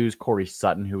 They lose Corey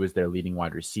Sutton, who is their leading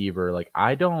wide receiver. Like,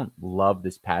 I don't love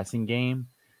this passing game.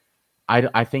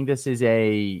 I think this is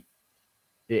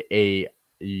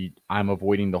I'm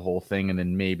avoiding the whole thing, and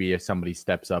then maybe if somebody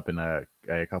steps up in a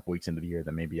couple weeks into the year,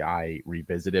 then maybe I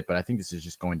revisit it. But I think this is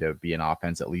just going to be an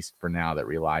offense, at least for now, that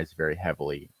relies very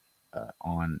heavily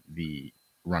on the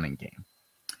running game.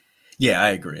 Yeah,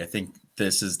 I agree. I think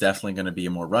this is definitely going to be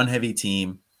a more run-heavy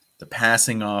team. The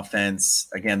passing offense,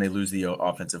 again, they lose the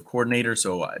offensive coordinator,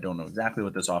 so I don't know exactly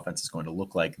what this offense is going to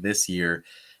look like this year.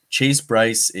 Chase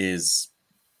Bryce is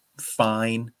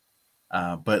fine,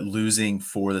 but losing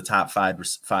for the top five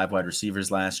wide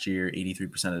receivers last year,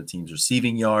 83% of the team's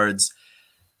receiving yards.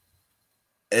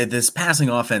 This passing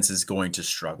offense is going to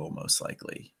struggle most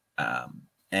likely.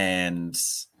 And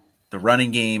the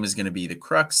running game is going to be the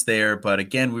crux there. But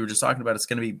again, we were just talking about it's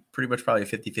going to be pretty much probably a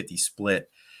 50-50 split.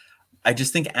 I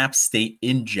just think App State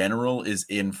in general is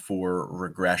in for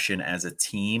regression as a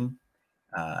team.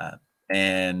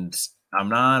 And I'm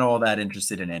not all that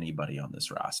interested in anybody on this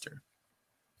roster.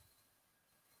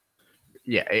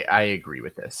 Yeah, I agree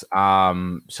with this.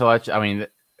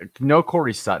 No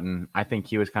Corey Sutton. I think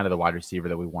he was kind of the wide receiver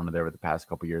that we wanted over the past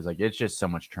couple of years. Like, it's just so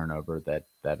much turnover that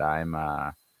I'm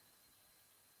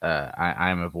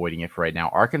avoiding it for right now.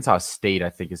 Arkansas State,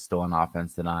 I think, is still an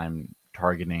offense that I'm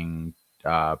targeting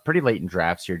pretty late in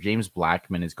drafts here. James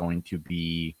Blackman is going to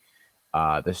be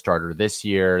the starter this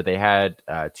year. They had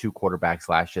 2 quarterbacks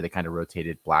last year. They kind of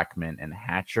rotated Blackman and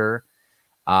Hatcher.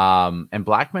 And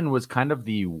Blackman was kind of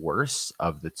the worst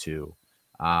of the two.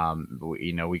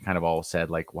 We kind of all said,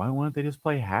 like, why wouldn't they just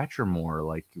play Hatcher more?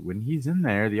 Like, when he's in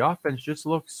there, the offense just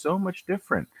looks so much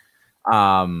different.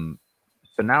 So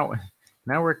now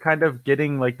we're kind of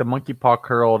getting like the monkey paw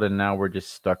curled, and now we're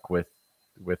just stuck with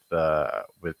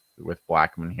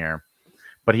Blackman here.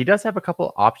 But he does have a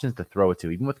couple options to throw it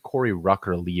to, even with Corey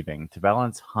Rucker leaving.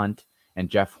 Tavellance Hunt and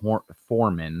Jeff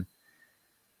Foreman.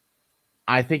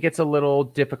 I think it's a little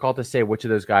difficult to say which of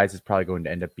those guys is probably going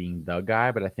to end up being the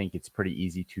guy, but I think it's pretty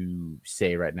easy to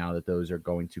say right now that those are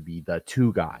going to be the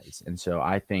 2 guys. And so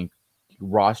I think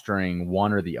rostering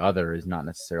one or the other is not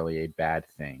necessarily a bad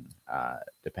thing,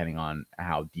 depending on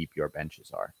how deep your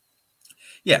benches are.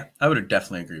 Yeah, I would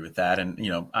definitely agree with that. And,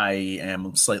 I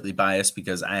am slightly biased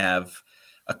because I have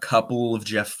a couple of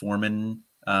Jeff Foreman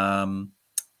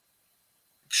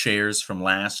shares from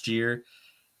last year.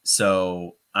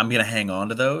 So I'm going to hang on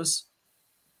to those.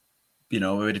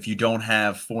 But if you don't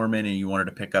have Foreman and you wanted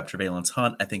to pick up Tavellance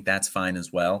Hunt, I think that's fine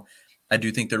as well. I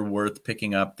do think they're worth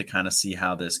picking up to kind of see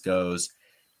how this goes.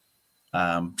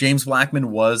 James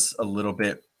Blackman was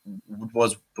the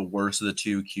worst of the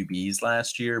 2 QBs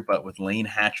last year, but with Lane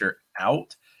Hatcher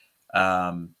out,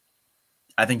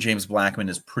 I think James Blackman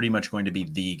is pretty much going to be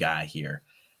the guy here.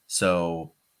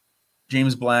 So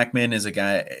James Blackman is a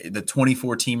guy, the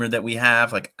 24 teamer that we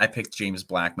have. Like I picked James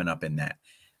Blackman up in that.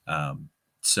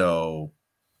 So,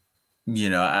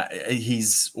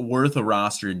 he's worth a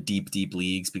roster in deep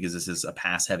leagues because this is a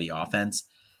pass heavy offense.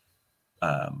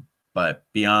 But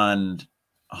beyond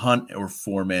Hunt or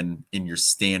Foreman in your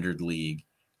standard league,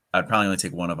 I'd probably only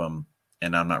take one of them,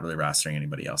 and I'm not really rostering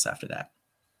anybody else after that.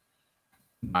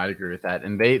 I'd agree with that.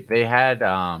 And they had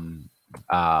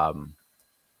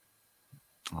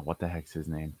what the heck's his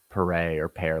name?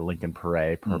 Lincoln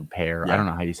Pereira. Yeah. I don't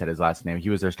know how you said his last name. He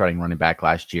was their starting running back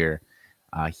last year.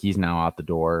 He's now out the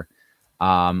door.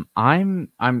 I'm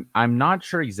not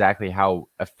sure exactly how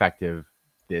effective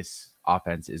this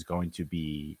offense is going to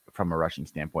be from a rushing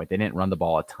standpoint. They didn't run the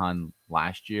ball a ton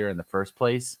last year in the first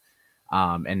place.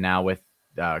 And now with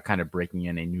kind of breaking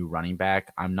in a new running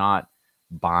back, I'm not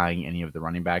buying any of the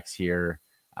running backs here.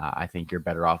 I think you're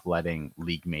better off letting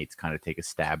league mates kind of take a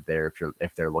stab there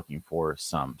if they're looking for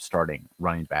some starting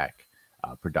running back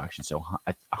production. So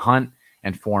Hunt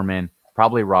and Foreman,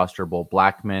 probably rosterable.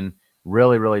 Blackman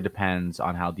really depends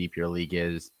on how deep your league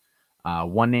is.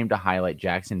 One name to highlight,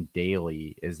 Jackson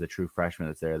Daly is the true freshman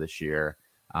that's there this year.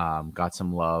 Got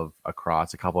some love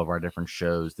across a couple of our different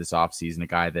shows this offseason. A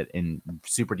guy that in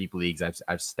super deep leagues,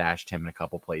 I've stashed him in a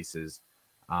couple places,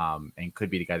 and could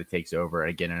be the guy that takes over.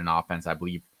 Again, in an offense, I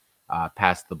believe,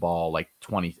 passed the ball like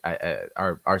 20.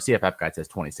 Our CFF guide says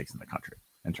 26 in the country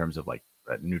in terms of like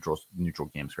neutral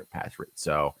game script pass rate.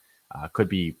 So could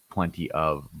be plenty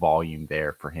of volume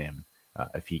there for him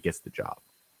if he gets the job.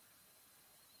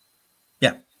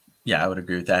 Yeah, I would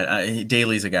agree with that.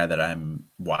 Daly's a guy that I'm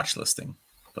watch listing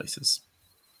places.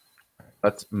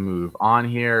 Let's move on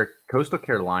here. Coastal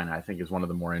Carolina, I think, is one of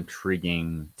the more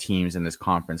intriguing teams in this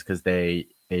conference because they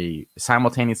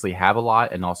simultaneously have a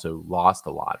lot and also lost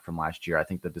a lot from last year. I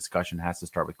think the discussion has to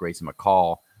start with Grayson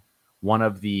McCall, one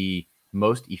of the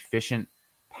most efficient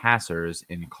passers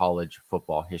in college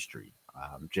football history.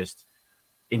 Just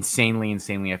insanely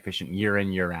efficient year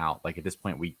in, year out. Like at this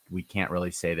point, we can't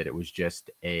really say that it was just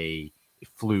a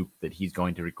fluke that he's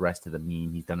going to regress to the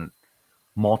mean. He's done it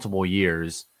multiple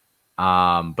years.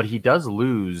 But he does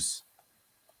lose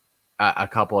a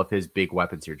couple of his big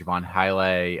weapons here. Javon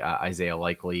Haile, Isaiah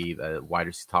Likely, the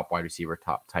top wide receiver,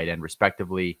 top tight end,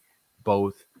 respectively,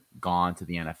 both gone to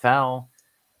the NFL.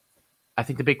 I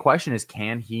think the big question is,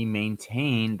 can he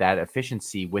maintain that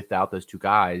efficiency without those two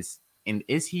guys? And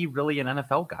is he really an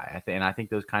NFL guy? I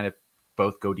think those kind of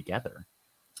both go together.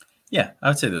 Yeah, I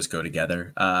would say those go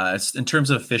together. In terms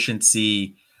of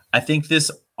efficiency, I think this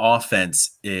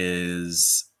offense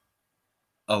is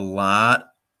a lot.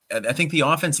 I think the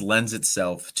offense lends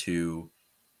itself to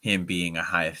him being a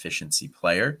high efficiency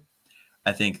player.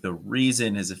 I think the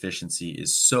reason his efficiency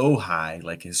is so high,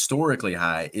 like historically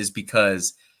high, is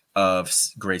because of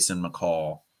Grayson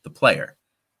McCall, the player.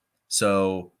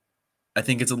 So I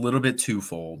think it's a little bit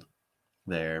twofold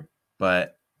there,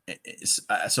 but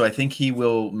so I think he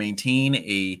will maintain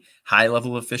a high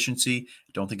level of efficiency.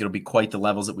 I don't think it'll be quite the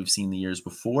levels that we've seen the years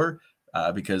before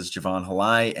because Javon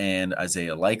Haile and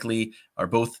Isaiah Likely are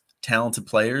both talented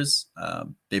players.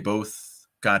 They both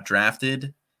got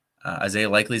drafted. Isaiah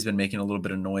Likely's been making a little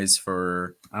bit of noise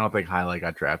for... I don't think Haile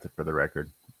got drafted, for the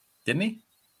record. Didn't he?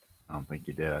 I don't think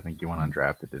he did. I think he went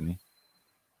undrafted, didn't he?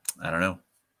 I don't know.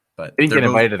 But he didn't get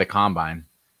invited to the combine.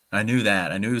 I knew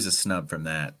that. I knew he was a snub from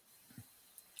that.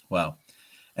 Well,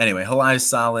 anyway, Halai's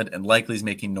solid and Likely's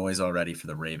making noise already for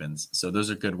the Ravens. So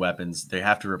those are good weapons. They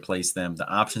have to replace them. The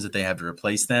options that they have to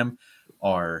replace them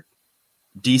are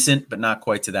decent, but not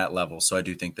quite to that level. So I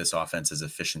do think this offense's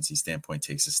efficiency standpoint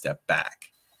takes a step back.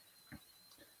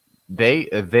 They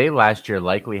last year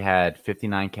Likely had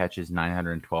 59 catches,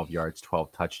 912 yards,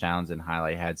 12 touchdowns, and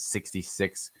Haile had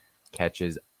 66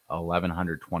 catches,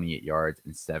 1,128 yards,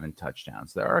 and 7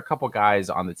 touchdowns. There are a couple guys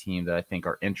on the team that I think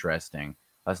are interesting.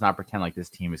 Let's not pretend like this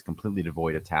team is completely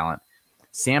devoid of talent.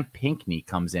 Sam Pinckney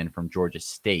comes in from Georgia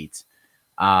State.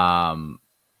 Had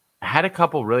a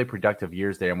couple really productive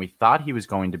years there, and we thought he was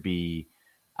going to be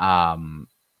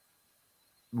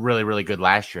really good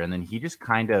last year, and then he just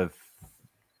kind of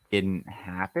didn't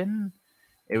happen.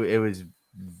 It was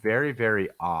very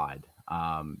odd.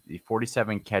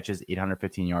 47 catches,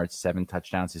 815 yards, 7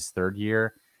 touchdowns his third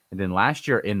year. And then last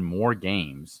year in more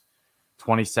games,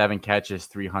 27 catches,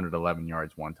 311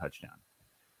 yards, 1 touchdown.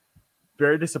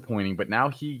 Very disappointing, but now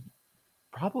he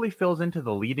probably fills into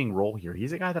the leading role here.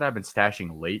 He's a guy that I've been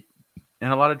stashing late in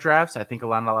a lot of drafts. I think a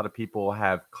lot of people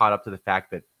have caught up to the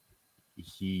fact that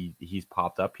he's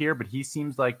popped up here, but he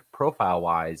seems like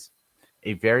profile-wise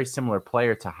a very similar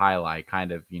player to Highlight,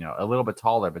 kind of, a little bit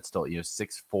taller, but still,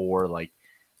 6'4", like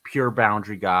pure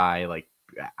boundary guy, like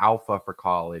alpha for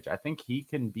college. I think he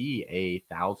can be a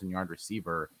 1,000-yard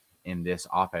receiver in this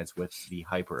offense with the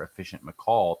hyper efficient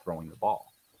McCall throwing the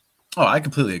ball. Oh, I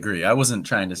completely agree. I wasn't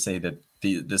trying to say that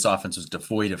this offense was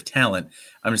devoid of talent.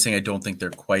 I'm just saying I don't think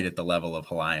they're quite at the level of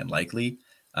Halai and Likely,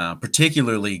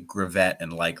 particularly Gravett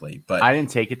and Likely. But I didn't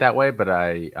take it that way. But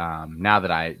I now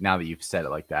that you've said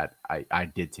it like that, I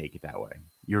did take it that way.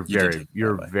 You're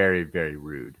very, very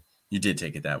rude. You did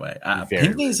take it that way.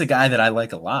 Pinckney is a guy that I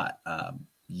like a lot.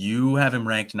 You have him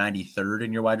ranked 93rd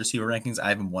in your wide receiver rankings. I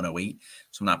have him 108,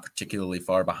 so I'm not particularly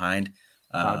far behind.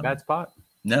 Not a bad spot.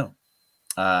 No.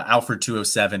 Alfred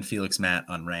 207, Felix Matt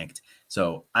unranked.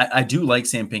 So I do like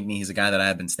Sam Pinckney. He's a guy that I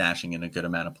have been stashing in a good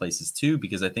amount of places too,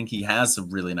 because I think he has a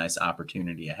really nice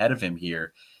opportunity ahead of him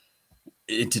here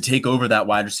to take over that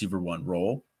wide receiver one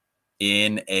role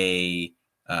in a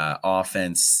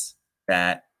offense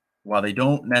that, while they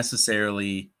don't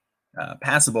necessarily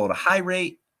pass the ball at a high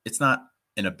rate, it's not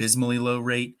an abysmally low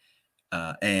rate,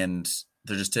 and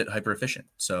they're just hyper efficient.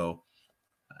 So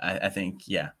I think,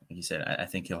 like you said, I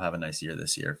think he'll have a nice year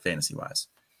this year, fantasy wise.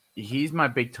 He's my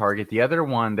big target. The other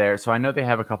one there, so I know they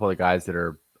have a couple of guys that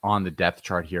are on the depth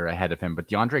chart here ahead of him, but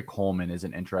DeAndre Coleman is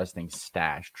an interesting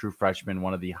stash. True freshman,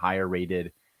 one of the higher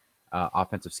rated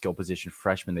offensive skill position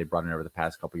freshmen they brought in over the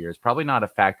past couple of years. Probably not a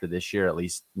factor this year, at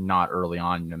least not early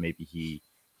on. Maybe he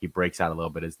breaks out a little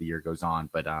bit as the year goes on,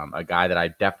 but a guy that I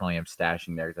definitely am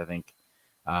stashing there, because I think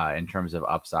in terms of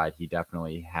upside, he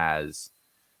definitely has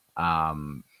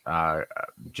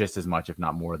just as much, if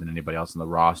not more, than anybody else on the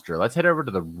roster. Let's head over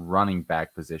to the running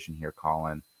back position here,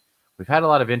 Colin. We've had a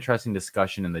lot of interesting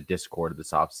discussion in the Discord of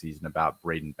this offseason about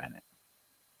Braden Bennett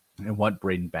and what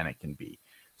Braden Bennett can be.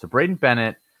 So Braden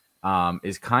Bennett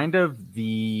is kind of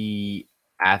the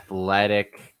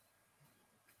athletic,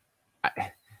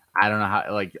 I don't know how,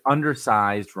 like,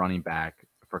 undersized running back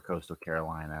for Coastal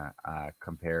Carolina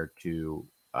compared to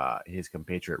his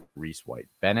compatriot Reese White.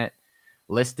 Bennett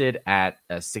listed at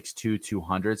 6'2",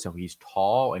 200, so he's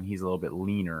tall and he's a little bit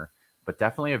leaner, but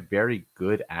definitely a very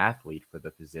good athlete for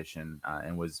the position,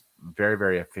 and was very,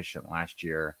 very efficient last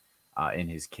year in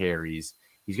his carries.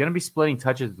 He's going to be splitting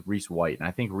touches with Reese White, and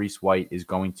I think Reese White is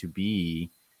going to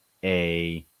be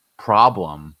a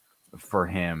problem for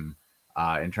him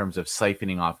in terms of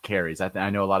siphoning off carries. I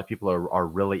know a lot of people are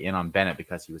really in on Bennett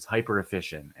because he was hyper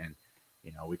efficient, and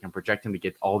we can project him to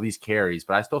get all these carries,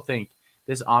 but I still think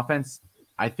this offense,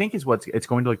 I think, is it's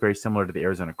going to look very similar to the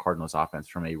Arizona Cardinals offense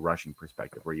from a rushing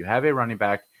perspective, where you have a running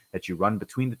back that you run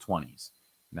between the 20s,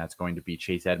 and that's going to be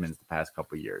Chase Edmonds the past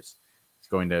couple of years. He's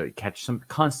going to catch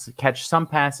some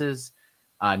passes,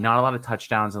 not a lot of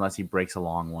touchdowns unless he breaks a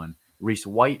long one. Reese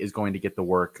White is going to get the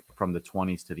work from the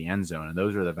 20s to the end zone, and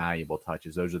those are the valuable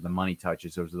touches. Those are the money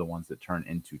touches. Those are the ones that turn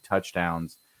into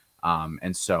touchdowns.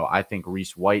 And so I think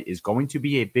Reese White is going to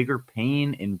be a bigger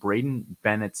pain in Braden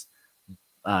Bennett's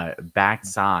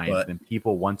backside than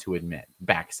people want to admit.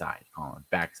 Backside, Colin.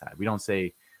 Backside. We don't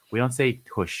say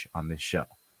tush on this show.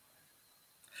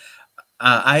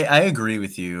 I agree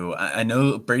with you. I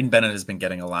know Braden Bennett has been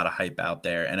getting a lot of hype out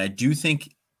there, and I do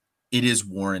think it is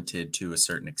warranted to a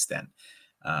certain extent.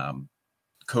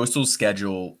 Coastal's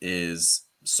schedule is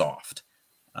soft.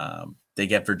 They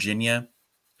get Virginia,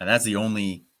 and that's the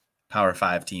only Power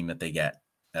 5 team that they get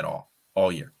at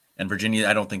all year. And Virginia,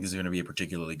 I don't think is going to be a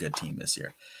particularly good team this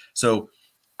year. So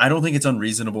I don't think it's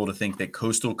unreasonable to think that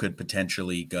Coastal could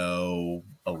potentially go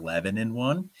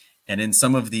 11-1, and in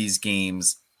some of these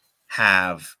games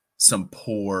have some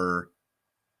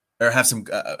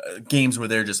games where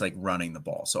they're just like running the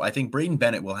ball. So I think Braden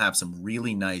Bennett will have some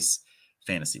really nice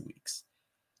fantasy weeks.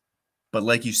 But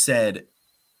like you said,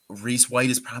 Reese White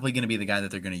is probably going to be the guy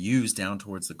that they're going to use down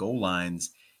towards the goal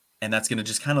lines, and that's going to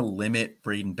just kind of limit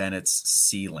Braden Bennett's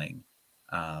ceiling.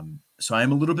 So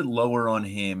I'm a little bit lower on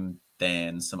him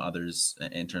than some others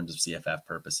in terms of CFF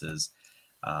purposes.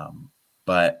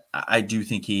 But I do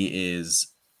think he is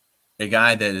a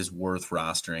guy that is worth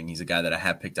rostering. He's a guy that I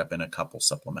have picked up in a couple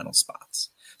supplemental spots.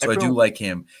 So I do like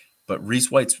him, but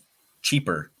Reese White's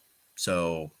cheaper.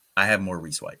 So I have more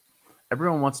Reese White.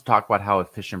 Everyone wants to talk about how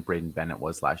efficient Braden Bennett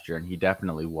was last year, and he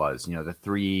definitely was. The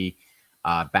three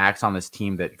backs on this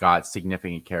team that got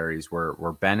significant carries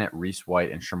were Bennett, Reese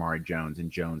White, and Shamari Jones,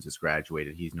 and Jones has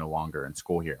graduated. He's no longer in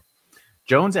school here.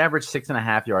 Jones averaged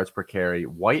 6.5 yards per carry.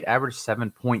 White averaged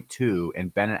 7.2,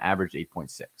 and Bennett averaged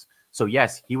 8.6. So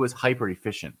yes, he was hyper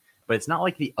efficient, but it's not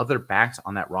like the other backs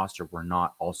on that roster were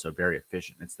not also very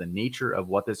efficient. It's the nature of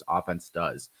what this offense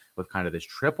does with kind of this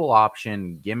triple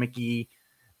option, gimmicky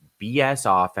BS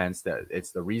offense. That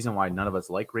it's the reason why none of us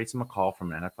like Grayson McCall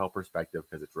from an NFL perspective,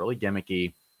 because it's really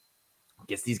gimmicky,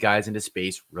 gets these guys into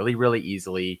space really, really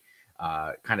easily.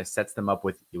 kind of sets them up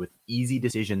with easy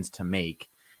decisions to make.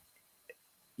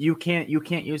 You can't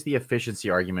use the efficiency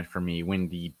argument for me when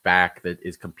the back that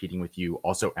is competing with you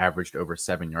also averaged over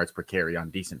 7 yards per carry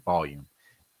on decent volume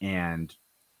and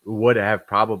would have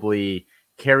probably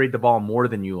carried the ball more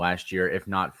than you last year if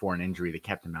not for an injury that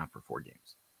kept him out for 4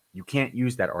 games. You can't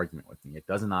use that argument with me. It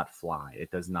does not fly. It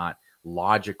does not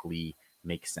logically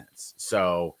make sense.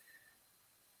 So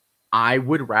I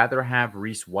would rather have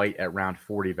Reese White at round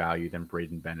 40 value than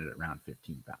Braden Bennett at round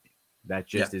 15 value. That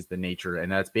just is the nature.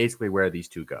 And that's basically where these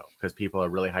two go because people are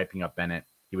really hyping up Bennett.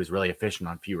 He was really efficient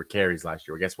on fewer carries last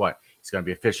year. Well, guess what? He's going to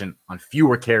be efficient on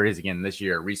fewer carries again this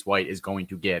year. Reese White is going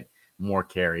to get more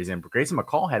carries. And Grayson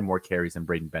McCall had more carries than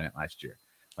Braden Bennett last year.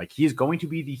 Like he's going to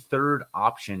be the third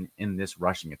option in this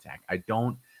rushing attack.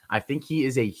 I think he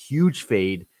is a huge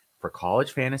fade for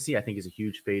college fantasy. I think he's a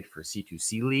huge fade for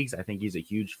C2C leagues. I think he's a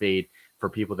huge fade for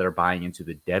people that are buying into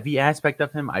the Devy aspect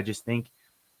of him. I just think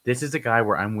this is a guy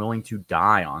where I'm willing to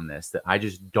die on this, that I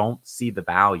just don't see the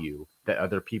value that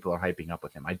other people are hyping up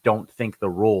with him. I don't think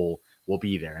the role will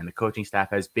be there. And the coaching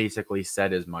staff has basically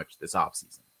said as much this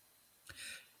offseason.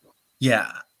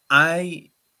 Yeah, I'm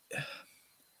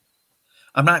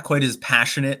not quite as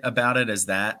passionate about it as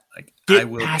that. Like,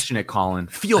 Get passionate, Colin.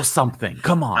 Feel something.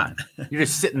 Come on. You're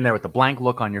just sitting there with a blank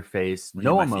look on your face.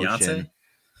 No emotion.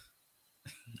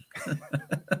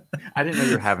 I didn't know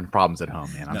you were having problems at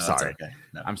home, man. I'm sorry. Okay.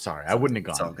 No, I'm sorry. I wouldn't have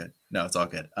gone. It's all good. No, it's all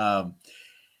good.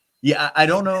 Yeah, I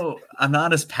don't know. I'm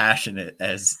not as passionate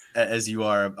as you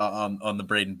are on the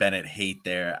Braden Bennett hate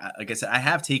there. Like I said, I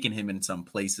have taken him in some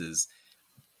places,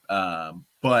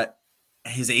 but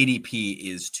his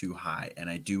ADP is too high, and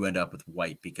I do end up with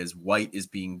White because White is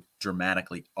being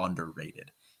dramatically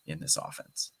underrated in this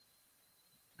offense.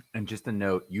 And just a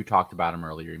note, you talked about him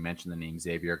earlier. You mentioned the name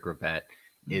Xavier Gravett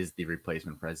is the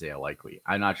replacement for Isaiah Likely.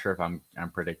 I'm not sure if I'm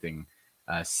predicting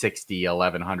 60,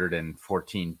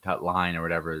 1114 line or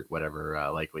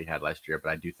whatever Likely had last year,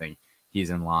 but I do think he's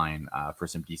in line for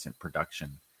some decent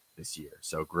production this year.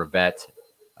 So Gravett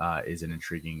is an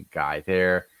intriguing guy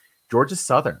there. Georgia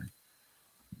Southern,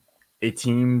 a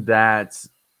team that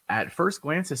at first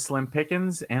glance is slim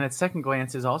pickings and at second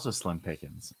glance is also slim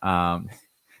pickings. Not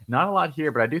a lot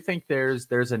here, but I do think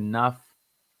there's enough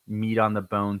meat on the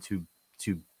bone to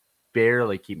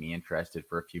barely keep me interested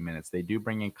for a few minutes. They do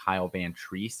bring in Kyle Van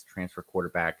Treese, transfer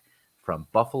quarterback from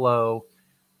Buffalo.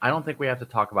 I don't think we have to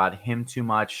talk about him too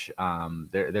much.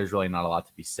 There's really not a lot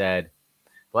to be said.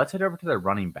 But let's head over to their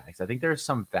running backs. I think there's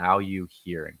some value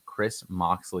here in Chris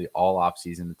Moxley all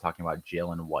offseason talking about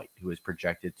Jalen White, who is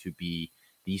projected to be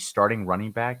the starting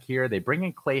running back here. They bring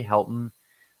in Clay Helton,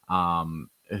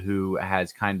 who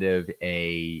has kind of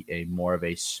a more of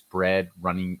a spread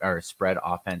running or spread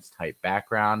offense type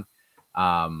background.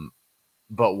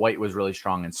 But White was really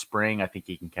strong in spring. I think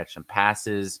he can catch some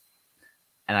passes,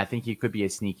 and I think he could be a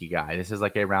sneaky guy. This is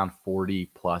like a round 40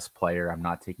 plus player. I'm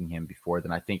not taking him before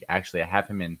then. I think actually I have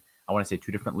him in, I want to say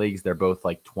 2 different leagues. They're both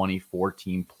like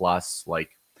 2014 plus,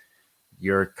 like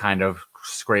you're kind of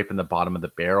scraping the bottom of the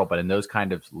barrel. But in those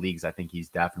kind of leagues, I think he's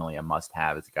definitely a must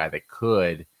have. It's a guy that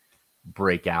could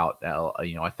break out,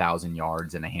 1,000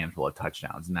 yards and a handful of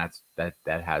touchdowns. And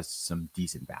that has some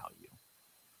decent value.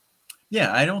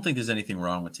 Yeah, I don't think there's anything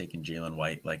wrong with taking Jalen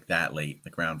White like that late,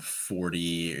 like around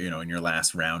 40, in your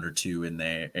last round or two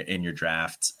in your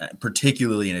drafts,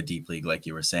 particularly in a deep league, like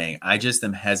you were saying. I just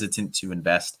am hesitant to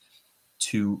invest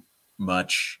too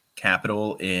much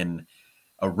capital in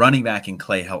a running back in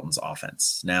Clay Helton's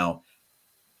offense. Now,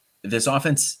 this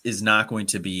offense is not going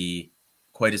to be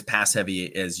quite as pass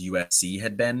heavy as USC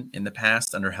had been in the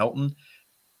past under Helton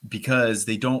because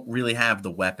they don't really have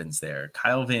the weapons there.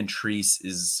 Kyle Van Treese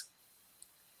is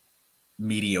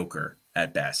mediocre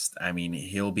at best. I mean,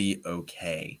 he'll be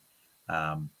okay.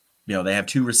 They have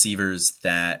 2 receivers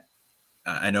that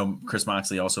I know Chris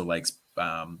Moxley also likes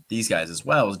these guys as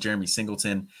well as Jeremy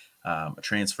Singleton, a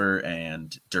transfer,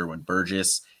 and Derwin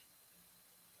Burgess.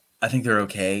 I think they're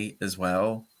okay as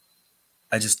well.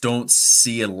 I just don't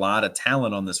see a lot of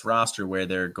talent on this roster where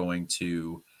they're going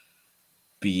to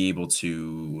be able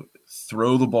to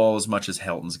throw the ball as much as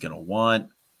Helton's going to want.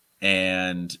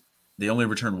 And they only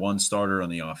return 1 starter on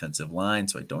the offensive line,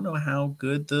 so I don't know how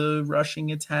good the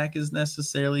rushing attack is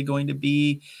necessarily going to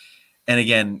be. And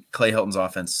again, Clay Helton's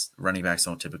offense, running backs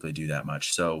don't typically do that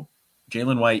much. So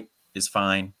Jalen White is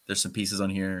fine. There's some pieces on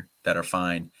here that are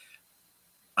fine.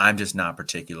 I'm just not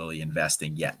particularly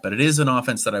investing yet. But it is an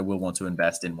offense that I will want to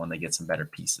invest in when they get some better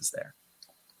pieces there.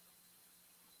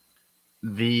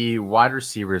 The wide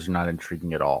receivers are not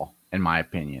intriguing at all, in my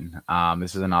opinion.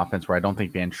 This is an offense where I don't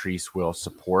think Van Treese will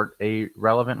support a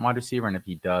relevant wide receiver, and if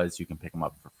he does, you can pick him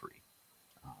up for free.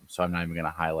 So I'm not even going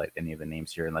to highlight any of the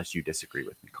names here unless you disagree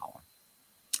with me, Colin.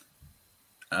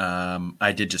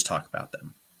 I did just talk about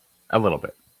them a little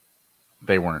bit.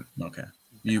 They weren't okay.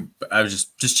 I was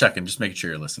just checking, just making sure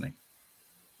you're listening.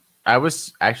 I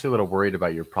was actually a little worried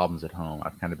about your problems at home.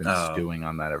 I've kind of been stewing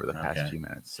on that over the past few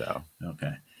minutes. So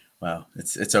okay, well,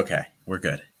 it's okay. We're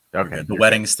good. Okay, We're good. The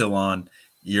wedding's still on.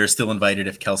 You're still invited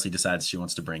if Kelsey decides she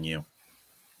wants to bring you.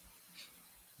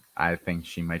 I think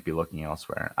she might be looking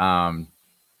elsewhere.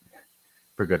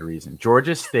 For good reason.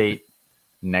 Georgia State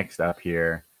next up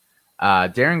here.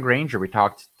 Darren Granger, we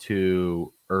talked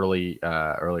to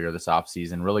earlier this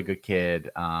offseason. Really good kid.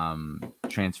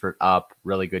 Transferred up,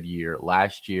 really good year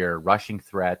last year. Rushing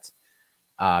threat.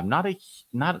 Not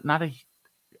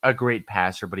a great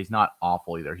passer, but he's not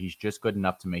awful either. He's just good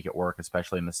enough to make it work,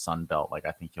 especially in the Sun Belt. Like,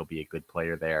 I think he'll be a good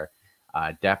player there.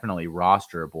 Definitely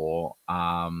rosterable.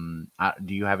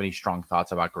 Do you have any strong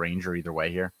thoughts about Granger either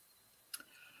way here?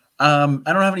 I don't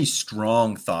have any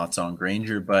strong thoughts on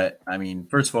Granger, but I mean,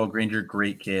 first of all, Granger,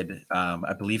 great kid.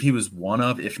 I believe he was one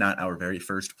of, if not our very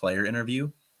first player interview.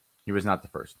 He was not the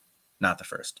first. Not the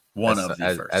first.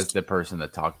 First. As the person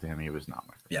that talked to him, he was not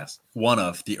my first. Yes. One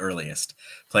of the earliest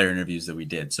player interviews that we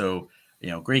did. So,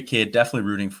 great kid, definitely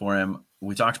rooting for him.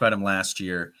 We talked about him last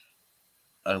year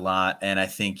a lot, and I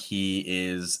think he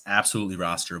is absolutely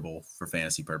rosterable for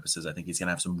fantasy purposes. I think he's going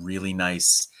to have some really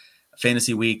nice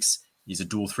fantasy weeks. He's a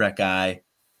dual threat guy,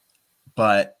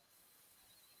 but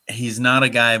he's not a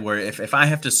guy where if I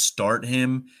have to start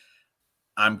him,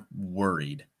 I'm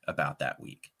worried about that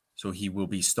week. So he will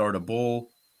be startable.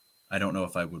 I don't know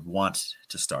if I would want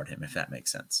to start him, if that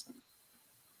makes sense.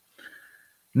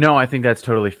 No, I think that's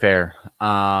totally fair.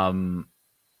 I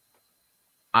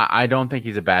don't think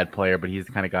he's a bad player, but he's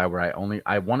the kind of guy where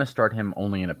I want to start him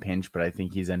only in a pinch, but I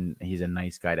think he's a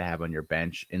nice guy to have on your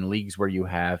bench in leagues where you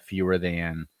have fewer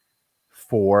than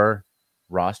 4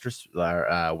 rosters,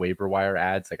 waiver wire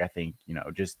ads. Like, I think,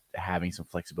 just having some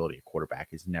flexibility at quarterback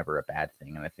is never a bad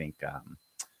thing. And I think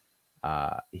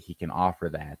he can offer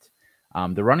that.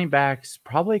 The running backs,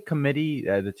 probably committee,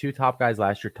 the 2 top guys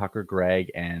last year, Tucker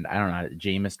Gregg and I don't know,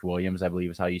 Jameis Williams, I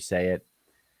believe is how you say it.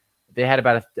 They had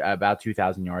about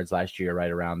 2,000 yards last year,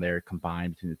 right around there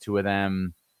combined between the 2 of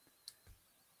them.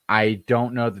 I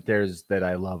don't know that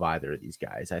I love either of these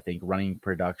guys. I think running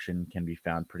production can be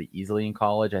found pretty easily in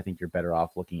college. I think you're better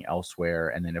off looking elsewhere.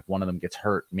 And then if one of them gets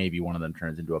hurt, maybe one of them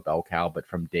turns into a bell cow. But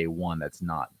from day one, that's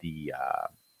not the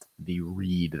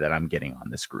read that I'm getting on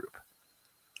this group.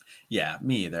 Yeah,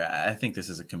 me either. I think this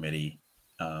is a committee.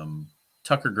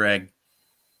 Tucker Gregg,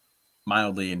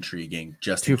 mildly intriguing.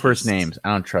 Just 2 first names.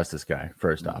 I don't trust this guy,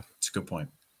 first off. It's a good point.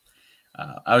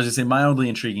 I was going to say mildly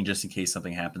intriguing just in case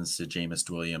something happens to Jameis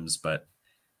Williams, but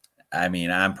I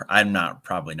mean, I'm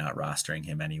probably not rostering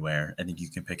him anywhere. I think you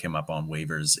can pick him up on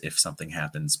waivers if something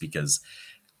happens because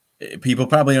people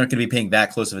probably aren't going to be paying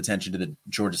that close of attention to the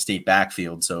Georgia State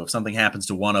backfield. So if something happens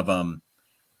to one of them,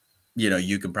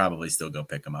 you can probably still go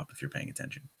pick them up if you're paying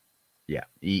attention. Yeah,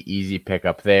 easy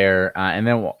pickup there. And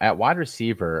then at wide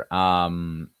receiver,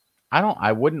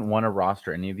 I wouldn't want to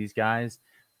roster any of these guys.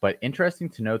 But interesting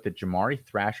to note that Jamari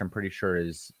Thrash, I'm pretty sure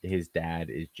his dad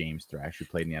is James Thrash, who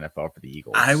played in the NFL for the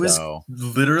Eagles. I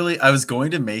was going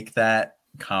to make that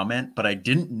comment, but I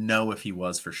didn't know if he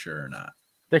was for sure or not.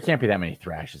 There can't be that many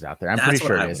Thrashes out there. I'm pretty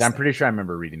sure it is. I'm pretty sure I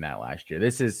remember reading that last year.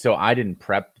 So I didn't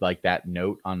prep like that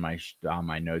note on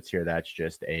my notes here. That's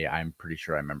just I'm pretty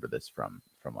sure I remember this from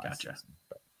last season.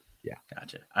 But yeah,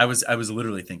 gotcha. I was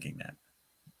literally thinking that.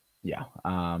 Yeah.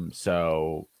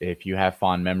 So if you have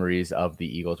fond memories of the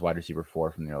Eagles wide receiver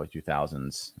 4 from the early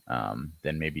 2000s,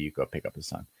 then maybe you go pick up his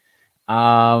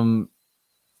son.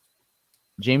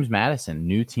 James Madison,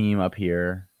 new team up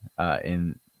here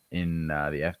in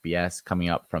the FBS, coming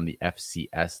up from the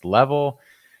FCS level.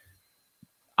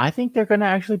 I think they're going to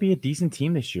actually be a decent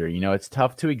team this year. It's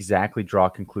tough to exactly draw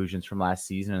conclusions from last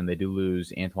season, and they do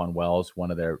lose Antoine Wells,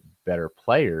 one of their better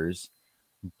players.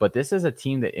 But this is a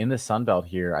team that in the Sun Belt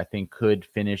here, I think could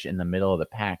finish in the middle of the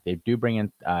pack. They do bring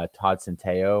in Todd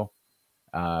Centeio,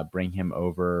 bring him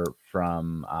over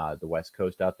from the West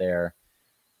Coast out there.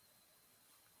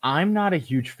 I'm not a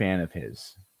huge fan of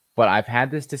his, but I've had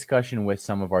this discussion with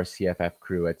some of our CFF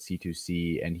crew at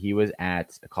C2C, and he was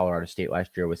at Colorado State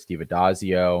last year with Steve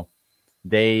Adazio.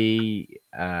 They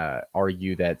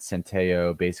argue that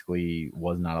Centeio basically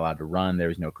was not allowed to run. There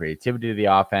was no creativity to the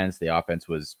offense. The offense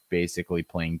was basically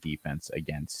playing defense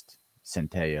against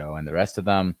Centeio and the rest of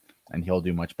them, and he'll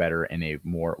do much better in a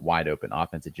more wide open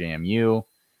offense at JMU.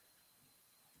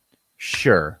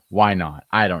 Sure, why not?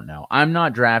 I don't know. I'm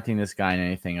not drafting this guy in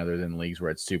anything other than leagues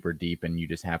where it's super deep and you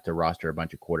just have to roster a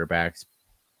bunch of quarterbacks.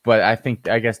 but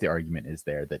I guess the argument is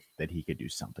there that he could do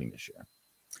something this year.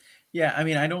 Yeah, I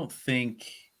mean, I don't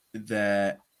think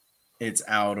that it's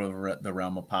out of the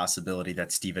realm of possibility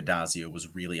that Steve Addazio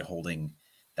was really holding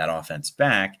that offense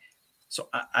back. So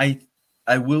I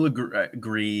will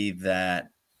agree that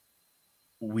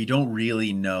we don't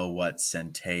really know what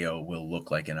Centeio will look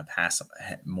like in a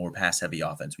more pass heavy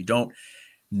offense. We don't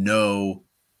know.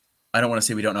 I don't want to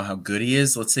say we don't know how good he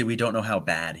is. Let's say we don't know how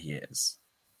bad he is.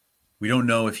 We don't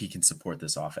know if he can support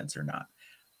this offense or not.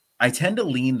 I tend to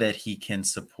lean that he can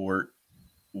support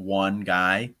one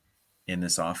guy in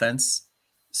this offense.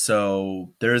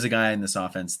 So there is a guy in this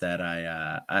offense that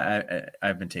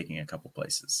I've been taking a couple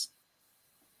places.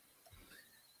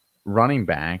 Running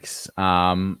backs.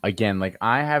 Again, like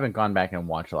I haven't gone back and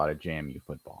watched a lot of JMU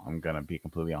football. I'm gonna be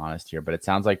completely honest here, but it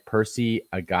sounds like Percy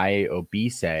Agaye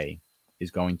Obise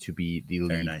is going to be the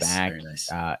lead back. Very nice.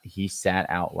 He sat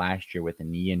out last year with a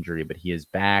knee injury, but he is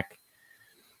back.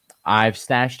 I've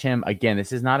stashed him. Again,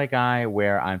 this is not a guy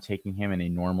where I'm taking him in a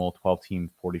normal 12-team,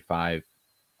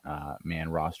 45-man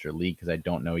roster league because I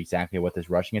don't know exactly what this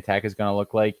rushing attack is going to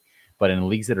look like. But in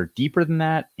leagues that are deeper than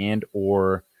that and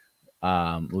or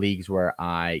leagues where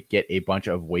I get a bunch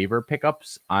of waiver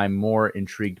pickups, I'm more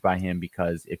intrigued by him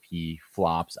because if he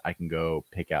flops, I can go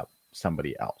pick out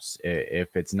somebody else.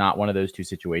 If it's not one of those two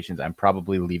situations, I'm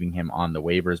probably leaving him on the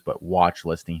waivers, but watch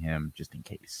listing him just in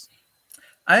case.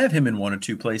 I have him in one or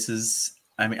two places.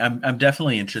 I mean, I'm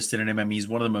definitely interested in him. I mean, he's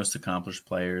one of the most accomplished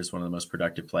players, one of the most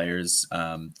productive players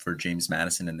for James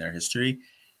Madison in their history.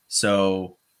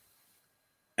 So,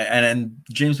 and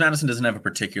James Madison doesn't have a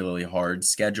particularly hard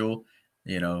schedule,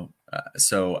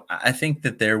 so I think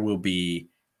that there will be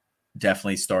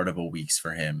definitely startable weeks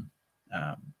for him.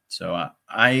 So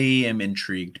I am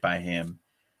intrigued by him.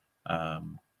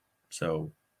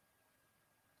 So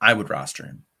I would roster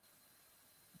him.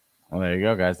 Well, there you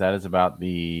go, guys. That is about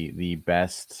the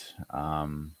best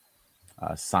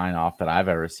sign off that I've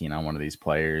ever seen on one of these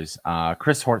players.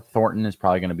 Chris Thornton is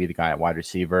probably going to be the guy at wide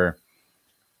receiver.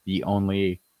 The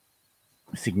only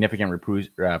significant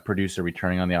producer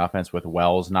returning on the offense with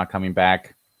Wells not coming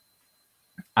back.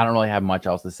 I don't really have much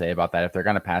else to say about that. If they're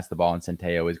going to pass the ball and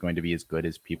Centeio is going to be as good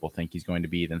as people think he's going to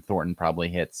be, then Thornton probably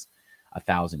hits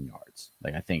 1,000 yards.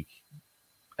 Like I think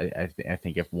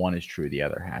if one is true, the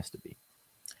other has to be.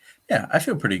 Yeah, I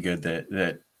feel pretty good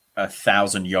that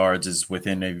 1,000 yards is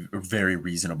within a very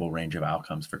reasonable range of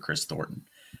outcomes for Chris Thornton.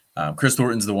 Chris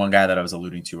Thornton's the one guy that I was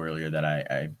alluding to earlier that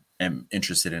I am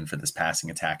interested in for this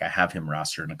passing attack. I have him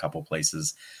rostered in a couple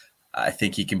places. I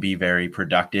think he can be very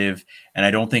productive, and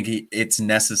I don't think it's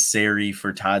necessary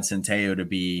for Todd Centeio to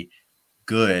be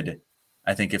good.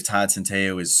 I think if Todd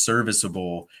Centeio is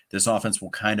serviceable, this offense will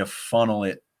kind of funnel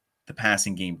the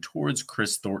passing game towards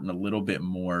Chris Thornton a little bit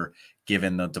more,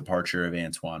 given the departure of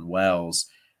Antoine Wells.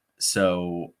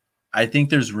 So I think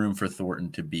there's room for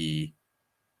Thornton to be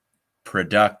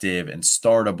productive and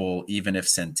startable, even if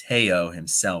Centeio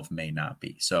himself may not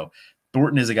be. So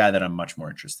Thornton is a guy that I'm much more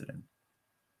interested in.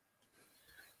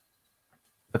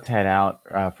 Let's head out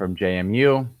from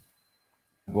JMU.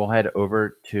 We'll head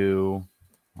over to,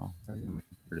 my computer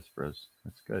just froze.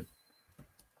 That's good.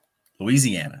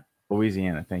 Louisiana.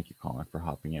 Thank you, Colin, for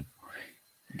hopping in.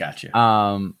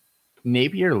 Gotcha.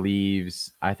 Napier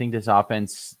leaves. I think this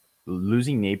offense,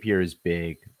 losing Napier is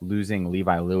big. Losing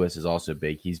Levi Lewis is also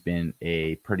big. He's been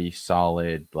a pretty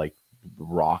solid, like,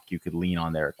 rock you could lean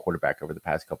on there at quarterback over the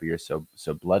past couple of years.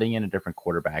 So blooding in a different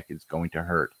quarterback is going to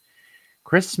hurt.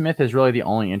 Chris Smith is really the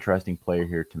only interesting player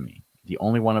here to me. The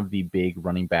only one of the big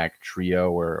running back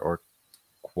trio or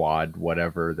quad,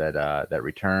 whatever that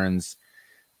returns.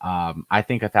 I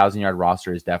think 1,000-yard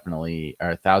roster is definitely,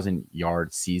 or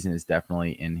 1,000-yard season is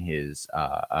definitely in his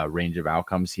range of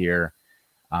outcomes here.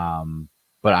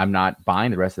 But I'm not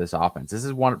buying the rest of this offense. This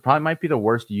is probably might be the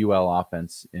worst UL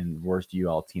offense and worst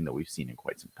UL team that we've seen in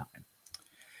quite some time.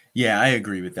 Yeah, I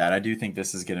agree with that. I do think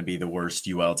this is going to be the worst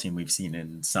UL team we've seen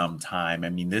in some time. I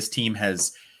mean, this team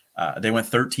has they went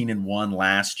 13-1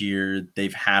 last year.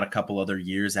 They've had a couple other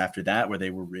years after that where they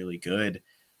were really good,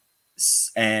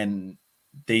 and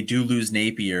they do lose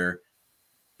Napier,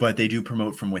 but they do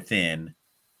promote from within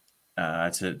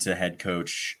to head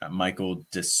coach Michael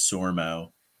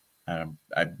DeSormo.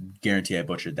 I guarantee I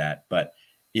butchered that, but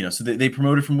so they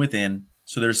promoted from within.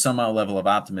 So there's some level of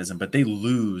optimism, but they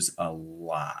lose a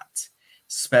lot,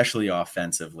 especially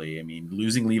offensively. I mean,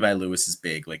 losing Levi Lewis is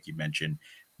big, like you mentioned.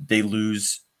 They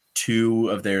lose 2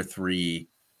 of their 3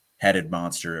 headed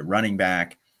monster at running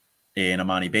back, and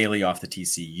Amani Bailey off the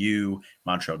TCU,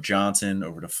 Montrell Johnson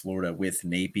over to Florida with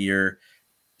Napier.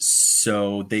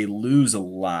 So they lose a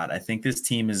lot. I think this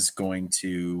team is going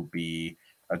to be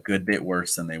a good bit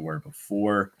worse than they were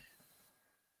before.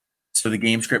 So the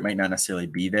game script might not necessarily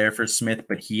be there for Smith,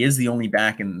 but he is the only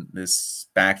back in this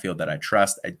backfield that I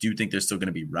trust. I do think they're still going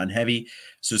to be run heavy.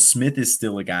 So Smith is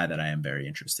still a guy that I am very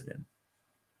interested in.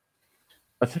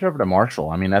 Let's head over to Marshall.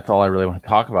 I mean, that's all I really want to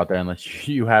talk about there, unless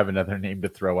you have another name to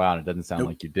throw out. It doesn't sound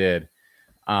like you did.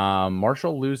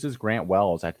 Marshall loses Grant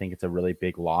Wells. I think it's a really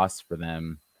big loss for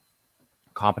them.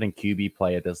 Competent QB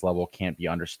play at this level can't be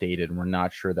understated, and we're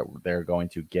not sure that they're going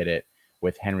to get it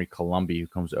with Henry Colombi, who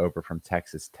comes over from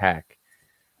Texas Tech.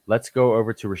 Let's go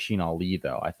over to Rasheen Ali,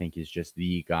 though. I think he's just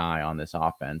the guy on this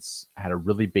offense. Had a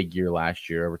really big year last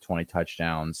year, over 20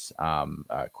 touchdowns,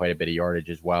 quite a bit of yardage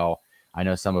as well. I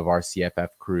know some of our CFF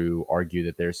crew argue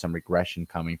that there's some regression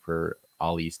coming for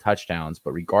Ali's touchdowns,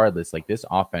 but regardless, like, this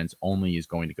offense only is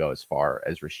going to go as far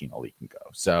as Rasheen Ali can go.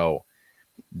 So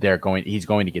he's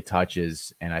going to get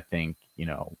touches, and I think, you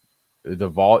know, the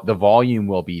volume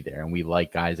will be there, and we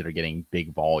like guys that are getting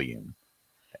big volume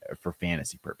for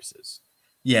fantasy purposes.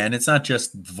 Yeah, and it's not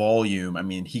just volume. I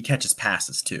mean, he catches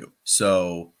passes too.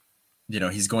 So, you know,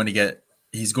 he's going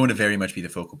to very much be the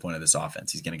focal point of this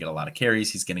offense. He's going to get a lot of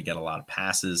carries. He's going to get a lot of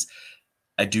passes.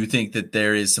 I do think that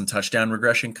there is some touchdown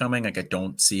regression coming. Like, I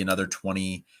don't see another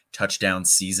 20 touchdown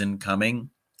season coming,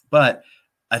 but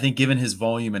I think given his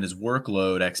volume and his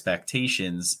workload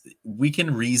expectations, we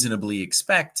can reasonably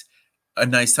expect a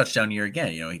nice touchdown year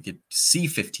again. You know, he could see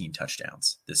 15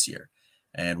 touchdowns this year.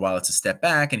 And while it's a step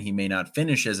back and he may not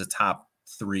finish as a top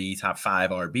 3, top 5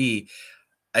 RB,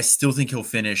 I still think he'll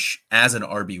finish as an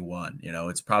RB1. You know,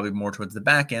 it's probably more towards the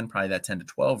back end, probably that 10 to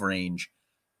 12 range.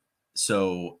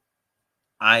 So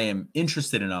I am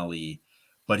interested in Ali,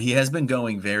 but he has been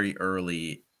going very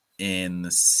early in the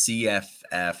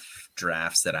CFF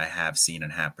drafts that I have seen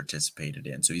and have participated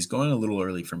in. So he's going a little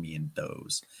early for me in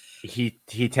those. He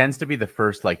tends to be the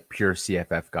first, like, pure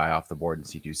CFF guy off the board in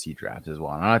C2C drafts as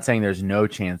well. And I'm not saying there's no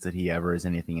chance that he ever is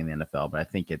anything in the NFL, but I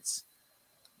think it's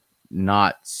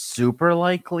not super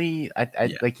likely.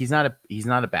 Like, he's not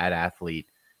a bad athlete.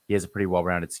 He has a pretty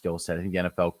well-rounded skill set. I think the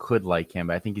NFL could like him,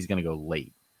 but I think he's going to go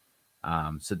late.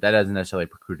 So that doesn't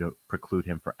necessarily preclude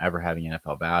him from ever having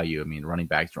NFL value. I mean, running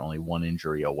backs are only one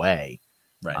injury away,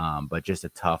 right? But just a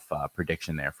tough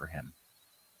prediction there for him.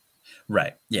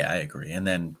 Right. Yeah, I agree. And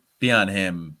then beyond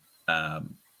him, I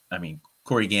mean,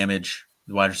 Corey Gamage,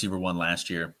 the wide receiver 1 last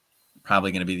year,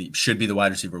 probably going to should be the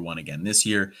wide receiver 1 again this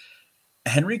year.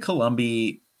 Henry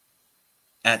Colombi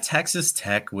at Texas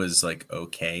Tech was, like,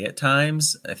 okay at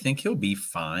times. I think he'll be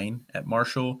fine at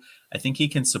Marshall. I think he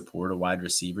can support a wide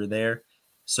receiver there.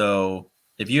 So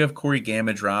if you have Corey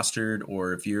Gamage rostered,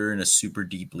 or if you're in a super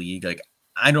deep league, like,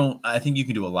 I think you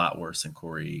can do a lot worse than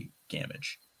Corey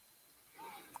Gamage.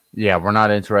 Yeah, we're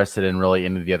not interested in really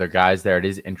any of the other guys there. It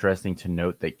is interesting to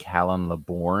note that Callan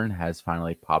LeBourne has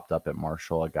finally popped up at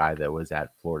Marshall, a guy that was at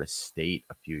Florida State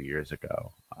a few years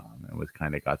ago, and was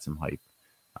kind of got some hype.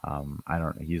 I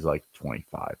don't know. He's like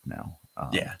 25 now.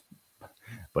 Yeah,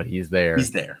 but he's there.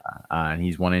 He's there, and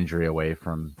he's one injury away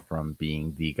from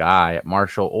being the guy at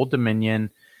Marshall. Old Dominion.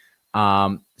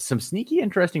 Some sneaky,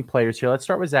 interesting players here. Let's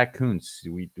start with Zach Kuntz.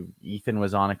 Ethan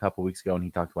was on a couple weeks ago, and he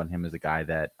talked about him as a guy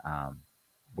that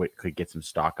could get some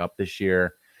stock up this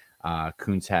year.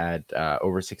 Kuntz had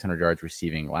over 600 yards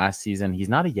receiving last season. He's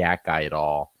not a yak guy at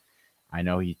all. I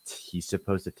know he's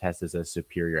supposed to test as a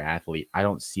superior athlete. I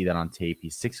don't see that on tape.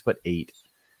 He's 6'8".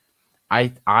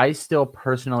 I still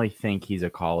personally think he's a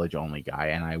college only guy,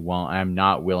 and I'm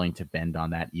not willing to bend on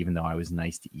that, even though I was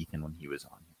nice to Ethan when he was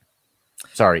on here.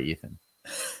 Sorry, Ethan.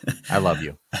 I love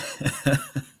you.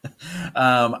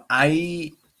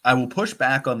 I will push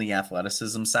back on the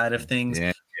athleticism side of things.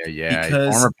 Yeah.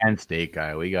 Because former Penn State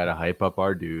guy. We got to hype up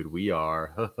our dude. We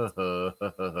are.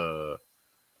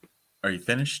 Are you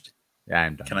finished? Yeah,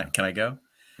 I'm done. Can I go?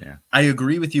 Yeah. I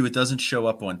agree with you. It doesn't show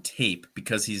up on tape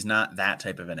because he's not that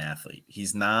type of an athlete.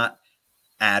 He's not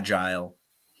agile.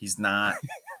 He's not.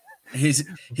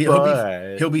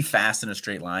 He'll be fast in a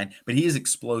straight line, but he is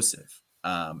explosive.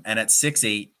 And at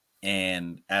 6'8",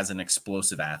 and as an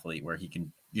explosive athlete, where he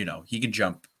can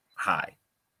jump high,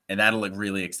 and that'll, like,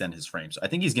 really extend his frame. So I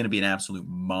think he's going to be an absolute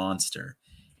monster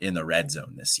in the red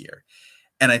zone this year.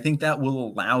 And I think that will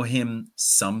allow him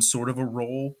some sort of a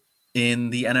role in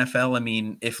the NFL. I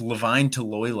mean, if Levine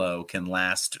Toilolo can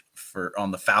last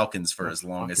on the Falcons for as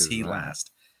long as he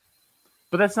lasts.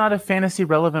 But that's not a fantasy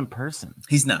relevant person.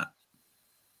 He's not.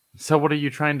 So what are you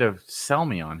trying to sell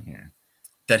me on here?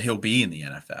 That he'll be in the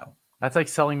NFL. That's like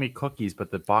selling me cookies,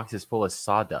 but the box is full of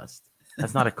sawdust.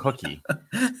 That's not a cookie.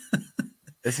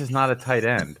 This is not a tight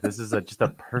end. This is just a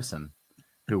person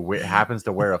who happens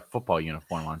to wear a football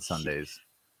uniform on Sundays.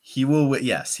 He will.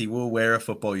 Yes, he will wear a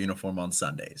football uniform on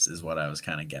Sundays. Is what I was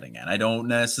kind of getting at. I don't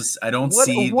see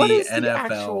the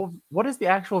NFL. What is the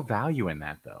actual value in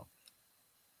that though?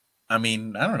 I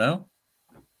mean, I don't know.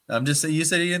 I'm just saying. You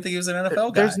said you didn't think he was an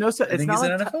NFL guy. There's no. I think he's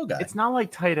an NFL guy. It's not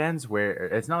like tight ends where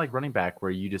it's not like running back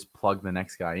where you just plug the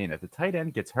next guy in. If the tight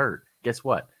end gets hurt, guess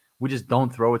what? We just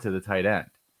don't throw it to the tight end.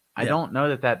 I don't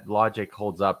know that logic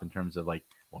holds up in terms of like,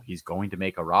 well, he's going to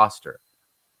make a roster.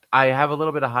 I have a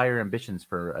little bit of higher ambitions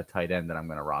for a tight end that I'm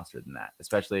going to roster than that,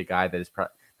 especially a guy that is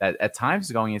that at times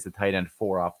is going as the tight end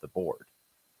 4 off the board.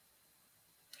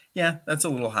 Yeah, that's a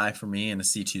little high for me in a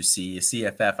C2C. A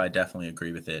CFF, I definitely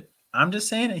agree with it. I'm just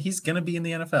saying that he's going to be in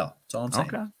the NFL. That's all I'm saying.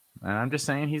 Okay. And I'm just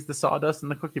saying he's the sawdust in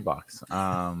the cookie box.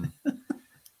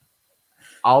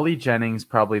 Ollie Jennings,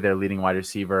 probably their leading wide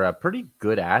receiver, a pretty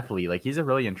good athlete. Like, he's a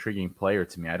really intriguing player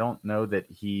to me. I don't know that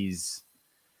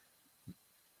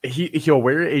he'll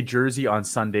wear a jersey on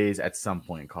Sundays at some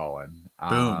point, Colin.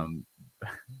 Boom.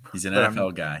 He's an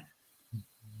NFL guy.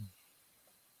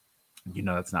 You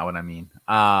know, that's not what I mean.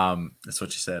 That's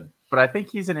what you said. But I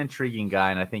think he's an intriguing guy,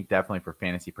 and I think definitely for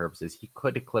fantasy purposes, he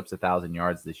could eclipse 1,000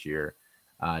 yards this year,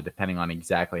 depending on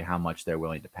exactly how much they're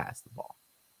willing to pass the ball.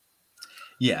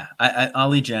 Yeah,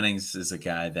 Ollie Jennings is a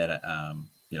guy that,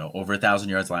 over 1,000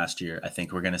 yards last year. I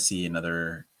think we're going to see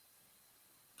another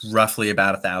roughly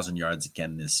about 1,000 yards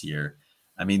again this year.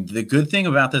 I mean, the good thing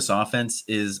about this offense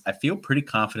is I feel pretty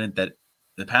confident that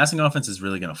the passing offense is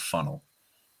really going to funnel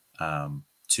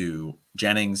to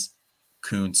Jennings,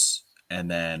 Kuntz, and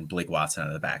then Blake Watson out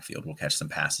of the backfield will catch some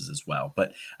passes as well.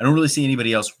 But I don't really see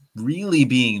anybody else really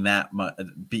being that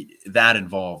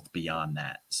involved beyond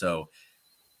that. So,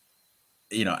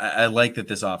 I like that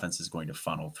this offense is going to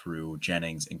funnel through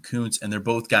Jennings and Kuntz, and they're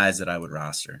both guys that I would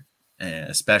roster,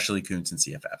 especially Kuntz and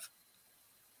CFF.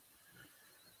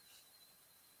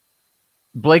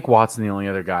 Blake Watson, the only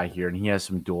other guy here, and he has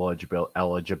some dual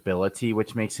eligibility,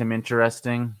 which makes him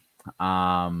interesting.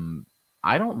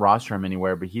 I don't roster him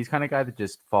anywhere, but he's kind of guy that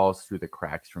just falls through the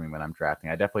cracks for me when I'm drafting.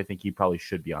 I definitely think he probably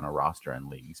should be on a roster in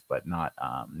leagues, but not.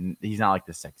 He's not like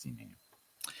the sexy name.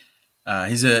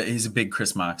 He's a big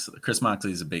Chris Moxley. Chris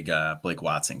Moxley is a big Blake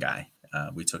Watson guy.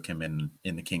 We took him in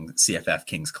the CFF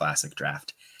Kings Classic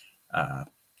draft,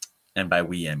 and by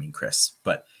we I mean Chris.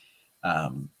 But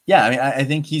I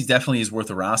think he's definitely is worth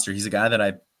a roster. He's a guy that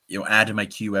I add to my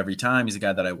queue every time. He's a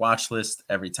guy that I watch list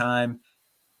every time.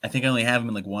 I think I only have him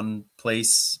in like one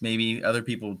place. Maybe other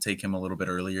people take him a little bit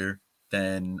earlier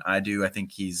than I do. I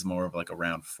think he's more of like a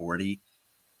round 40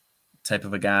 type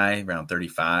of a guy, around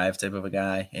 35 type of a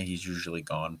guy. And he's usually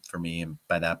gone for me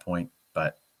by that point.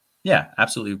 But yeah,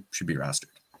 absolutely should be rostered.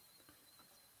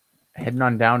 Heading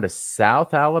on down to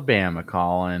South Alabama,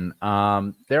 Colin.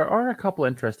 There are a couple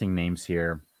interesting names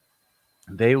here.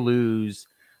 They lose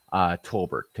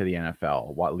Tolbert to the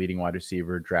NFL, leading wide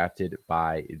receiver drafted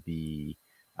by the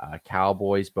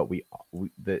Cowboys, but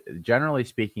generally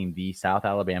speaking, the South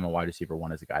Alabama wide receiver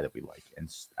one is a guy that we like.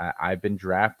 And I've been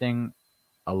drafting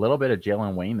a little bit of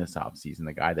Jalen Wayne this offseason,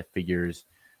 the guy that figures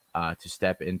to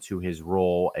step into his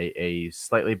role, a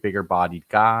slightly bigger bodied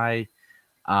guy.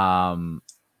 And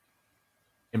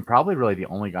probably really the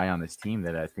only guy on this team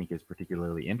that I think is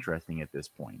particularly interesting at this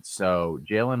point. So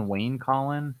Jalen Wayne,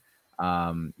 Colin,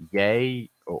 yay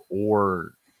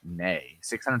or nay?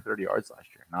 630 yards last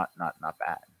year. Not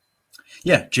bad.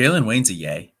 Yeah, Jalen Wayne's a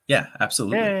yay. Yeah,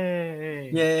 absolutely.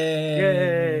 Yay.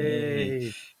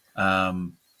 Yay. I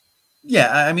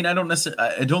mean, I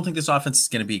don't think this offense is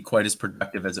going to be quite as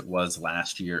productive as it was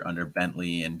last year under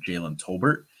Bentley and Jalen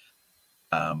Tolbert.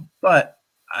 But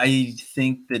I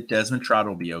think that Desmond Trott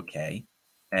will be okay.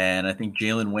 And I think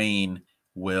Jalen Wayne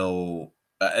will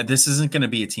this isn't going to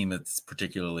be a team that's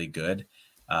particularly good.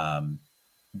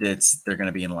 They're going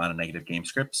to be in a lot of negative game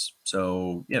scripts.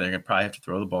 So, yeah, they're going to probably have to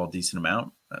throw the ball a decent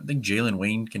amount. I think Jalen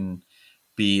Wayne can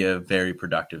be a very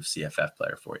productive CFF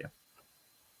player for you.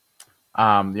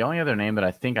 The only other name that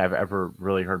I think I've ever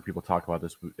really heard people talk about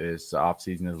this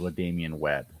offseason is LaDamian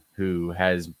Webb, who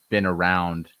has been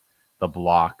around the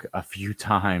block a few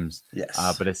times,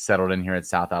 yes, but has settled in here at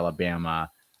South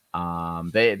Alabama.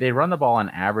 They run the ball an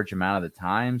average amount of the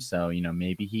time, so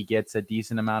maybe he gets a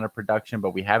decent amount of production,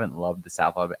 but we haven't loved the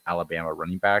South Alabama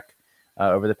running back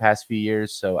over the past few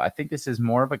years. So I think this is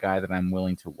more of a guy that I'm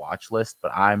willing to watch list,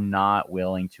 but I'm not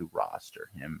willing to roster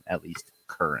him, at least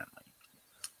currently.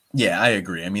 Yeah, I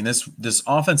agree. I mean, this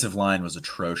offensive line was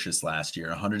atrocious last year,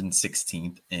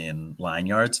 116th in line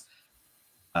yards.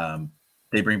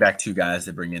 They bring back 2 guys,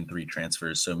 they bring in 3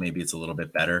 transfers, so maybe it's a little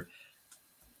bit better.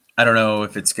 I don't know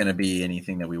if it's going to be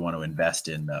anything that we want to invest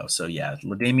in, though. So, yeah,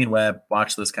 LaDamian Webb,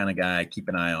 watch this kind of guy. Keep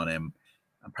an eye on him.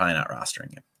 I'm probably not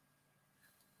rostering him.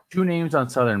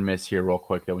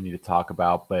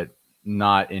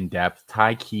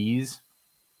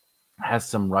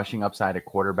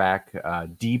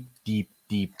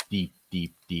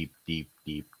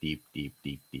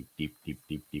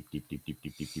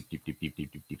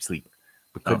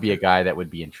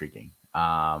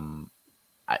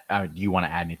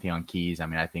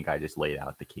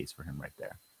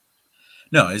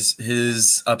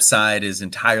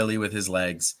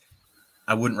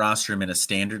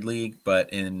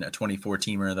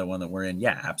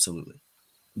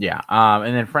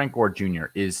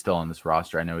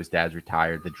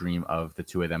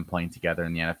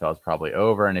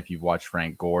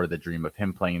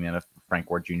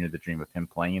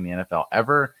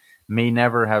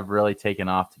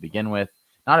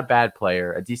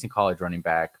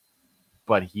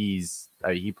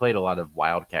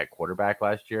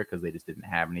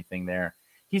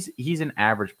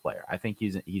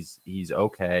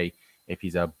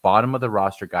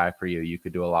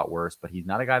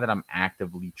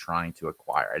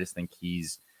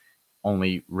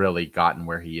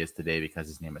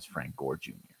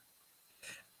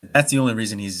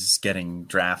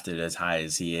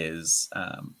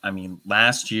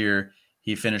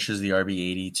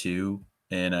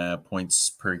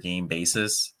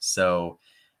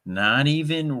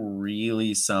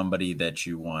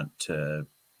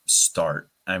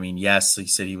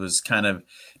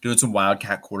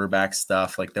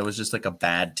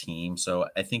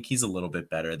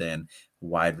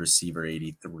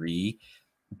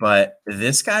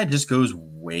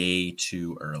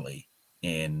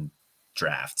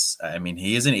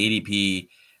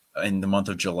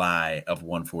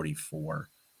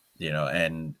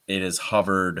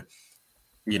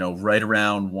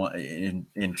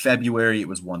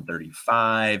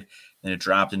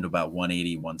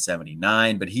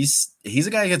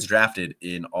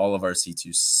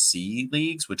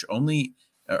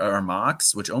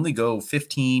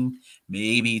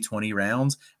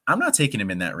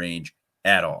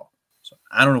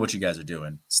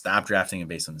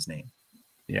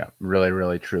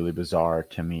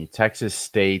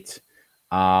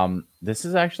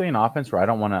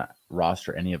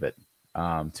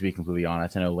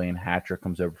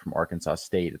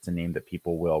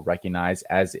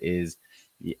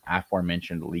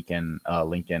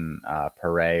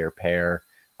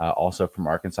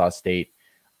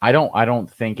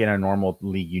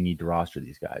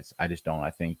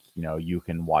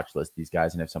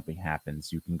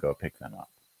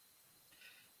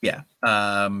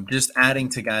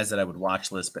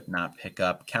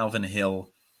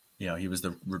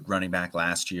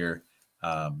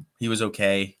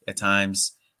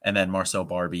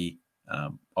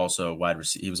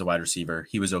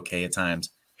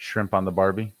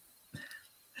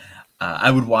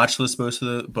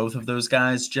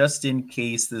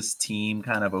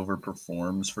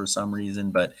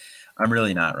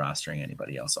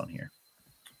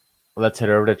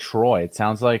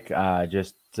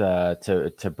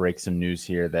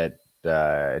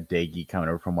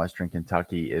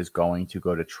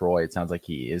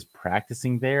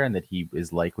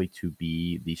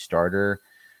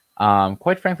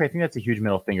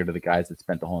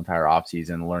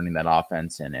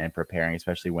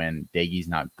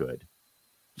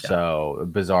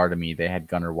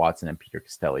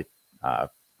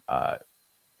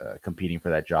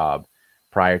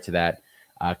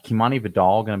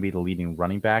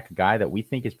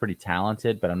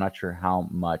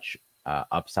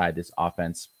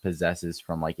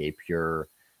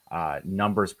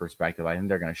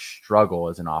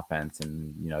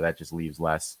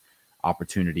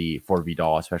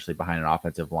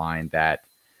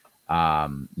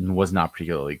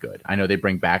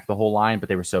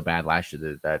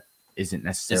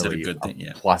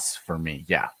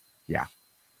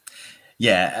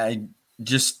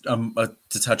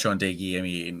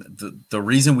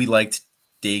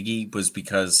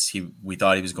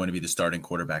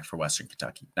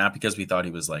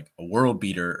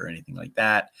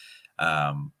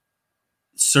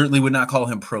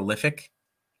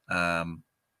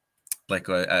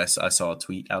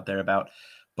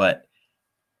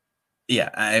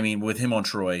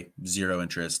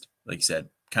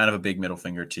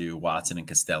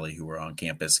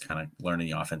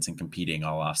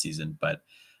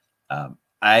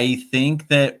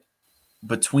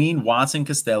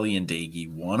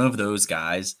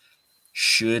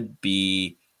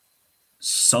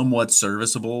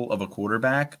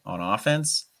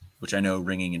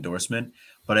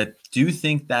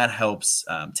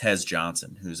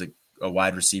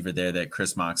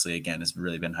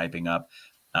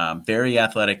 Very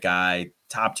athletic guy.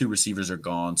 Top 2 receivers are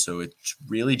gone, so it's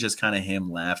really just kind of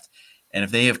him left. And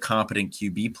if they have competent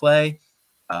QB play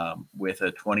with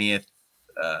a 20th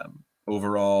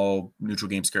overall neutral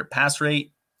game script pass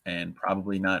rate and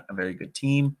probably not a very good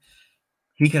team,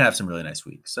 he could have some really nice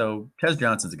weeks. So Tez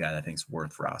Johnson's a guy that I think is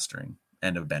worth rostering,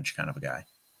 end of bench kind of a guy.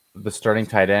 The starting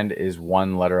tight end is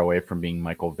one letter away from being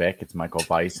Michael Vick. It's Michael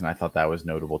Weiss, and I thought that was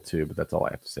notable too, but that's all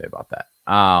I have to say about that.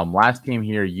 Last team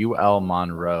here, UL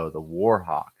Monroe, the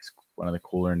Warhawks, one of the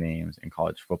cooler names in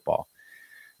college football.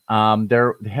 They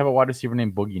have a wide receiver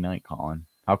named Boogie Knight, Colin.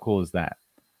 How cool is that?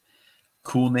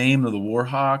 Cool name of the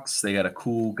Warhawks. They got a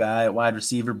cool guy at wide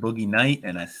receiver, Boogie Knight,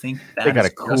 and I think they got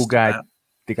a cool guy.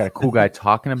 They got a cool guy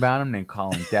talking about him named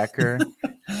Colin Decker.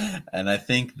 And I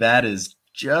think that is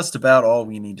just about all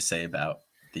we need to say about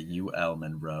the UL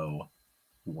Monroe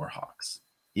Warhawks.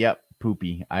 Yep,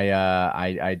 poopy.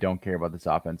 I don't care about this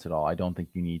offense at all. I don't think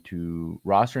you need to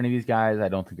roster any of these guys. I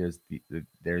don't think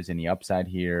there's any upside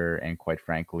here. And quite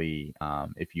frankly,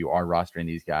 if you are rostering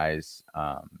these guys,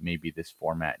 maybe this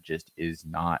format just is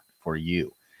not for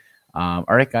you. All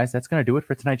right, guys, that's going to do it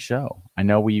for tonight's show. I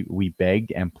know we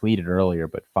begged and pleaded earlier,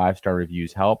 but 5-star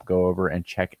reviews help. Go over and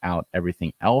check out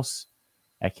everything else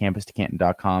at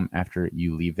campustocanton.com after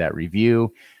you leave that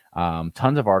review.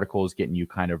 Tons of articles getting you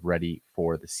kind of ready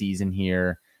for the season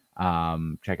here.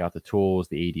 Check out the tools,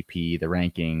 the ADP, the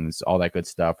rankings, all that good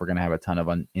stuff. We're going to have a ton of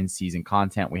in-season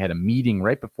content. We had a meeting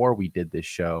right before we did this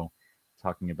show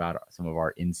talking about some of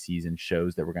our in-season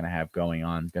shows that we're going to have going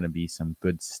on. It's going to be some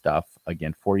good stuff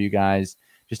again for you guys,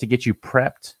 just to get you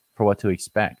prepped for what to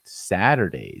expect.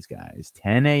 Saturdays, guys,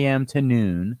 10 a.m. to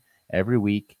noon every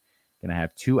week. Going to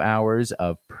have 2 hours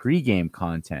of pregame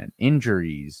content,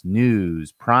 injuries,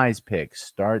 news, prize picks,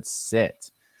 start,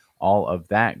 sit, all of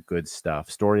that good stuff.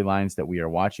 Storylines that we are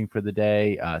watching for the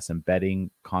day, some betting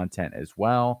content as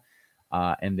well.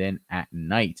 And then at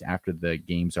night, after the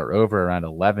games are over, around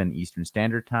 11 Eastern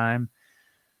Standard Time,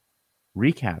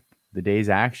 recap the day's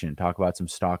action, talk about some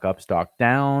stock up, stock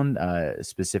down,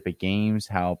 specific games,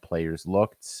 how players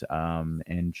looked,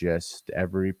 and just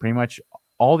pretty much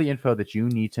all the info that you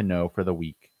need to know for the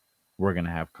week, we're going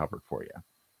to have covered for you.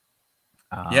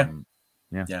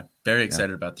 Yeah. Very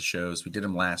excited about the shows. We did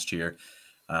them last year.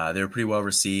 They were pretty well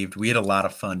received. We had a lot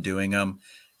of fun doing them.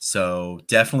 So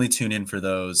definitely tune in for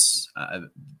those.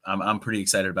 I'm pretty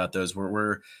excited about those.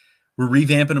 We're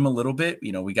revamping them a little bit.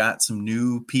 You know, we got some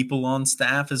new people on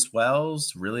staff as well.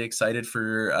 So really excited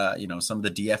for some of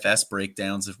the DFS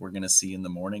breakdowns that we're going to see in the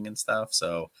morning and stuff.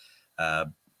 So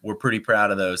we're pretty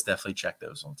proud of those. Definitely check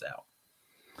those ones out.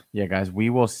 Yeah, guys, we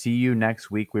will see you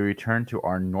next week. We return to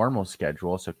our normal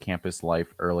schedule. So campus life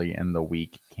early in the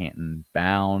week, Canton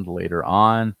bound later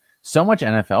on. So much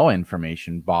NFL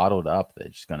information bottled up that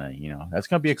it's gonna, that's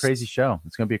gonna be a crazy show.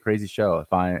 It's gonna be a crazy show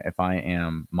if I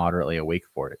am moderately awake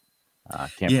for it.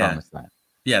 Can't promise that.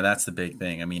 Yeah, that's the big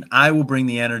thing. I mean, I will bring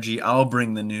the energy. I'll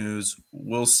bring the news.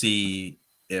 We'll see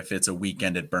if it's a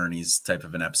weekend at Bernie's type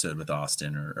of an episode with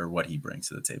Austin or what he brings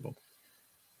to the table.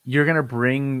 You're gonna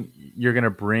bring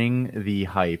the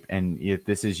hype, and if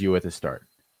this is you at the start,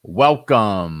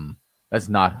 welcome. That's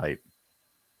not hype.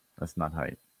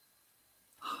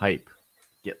 Hype.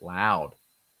 Get loud.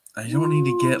 I don't need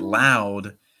to get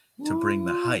loud to bring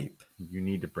the hype. You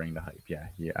need to bring the hype.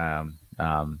 Yeah.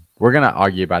 We're gonna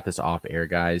argue about this off air,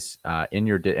 guys. In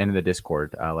the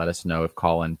Discord, let us know if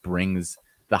Colin brings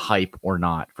the hype or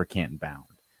not for Canton Bound.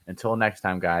 Until next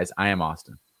time, guys. I am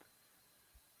Austin,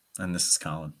 and this is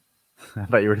Colin. I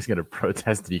thought you were just gonna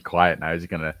protest to be quiet, and I was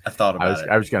gonna. I thought about it.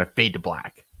 I was gonna fade to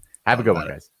black. Have a good one,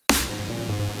 guys.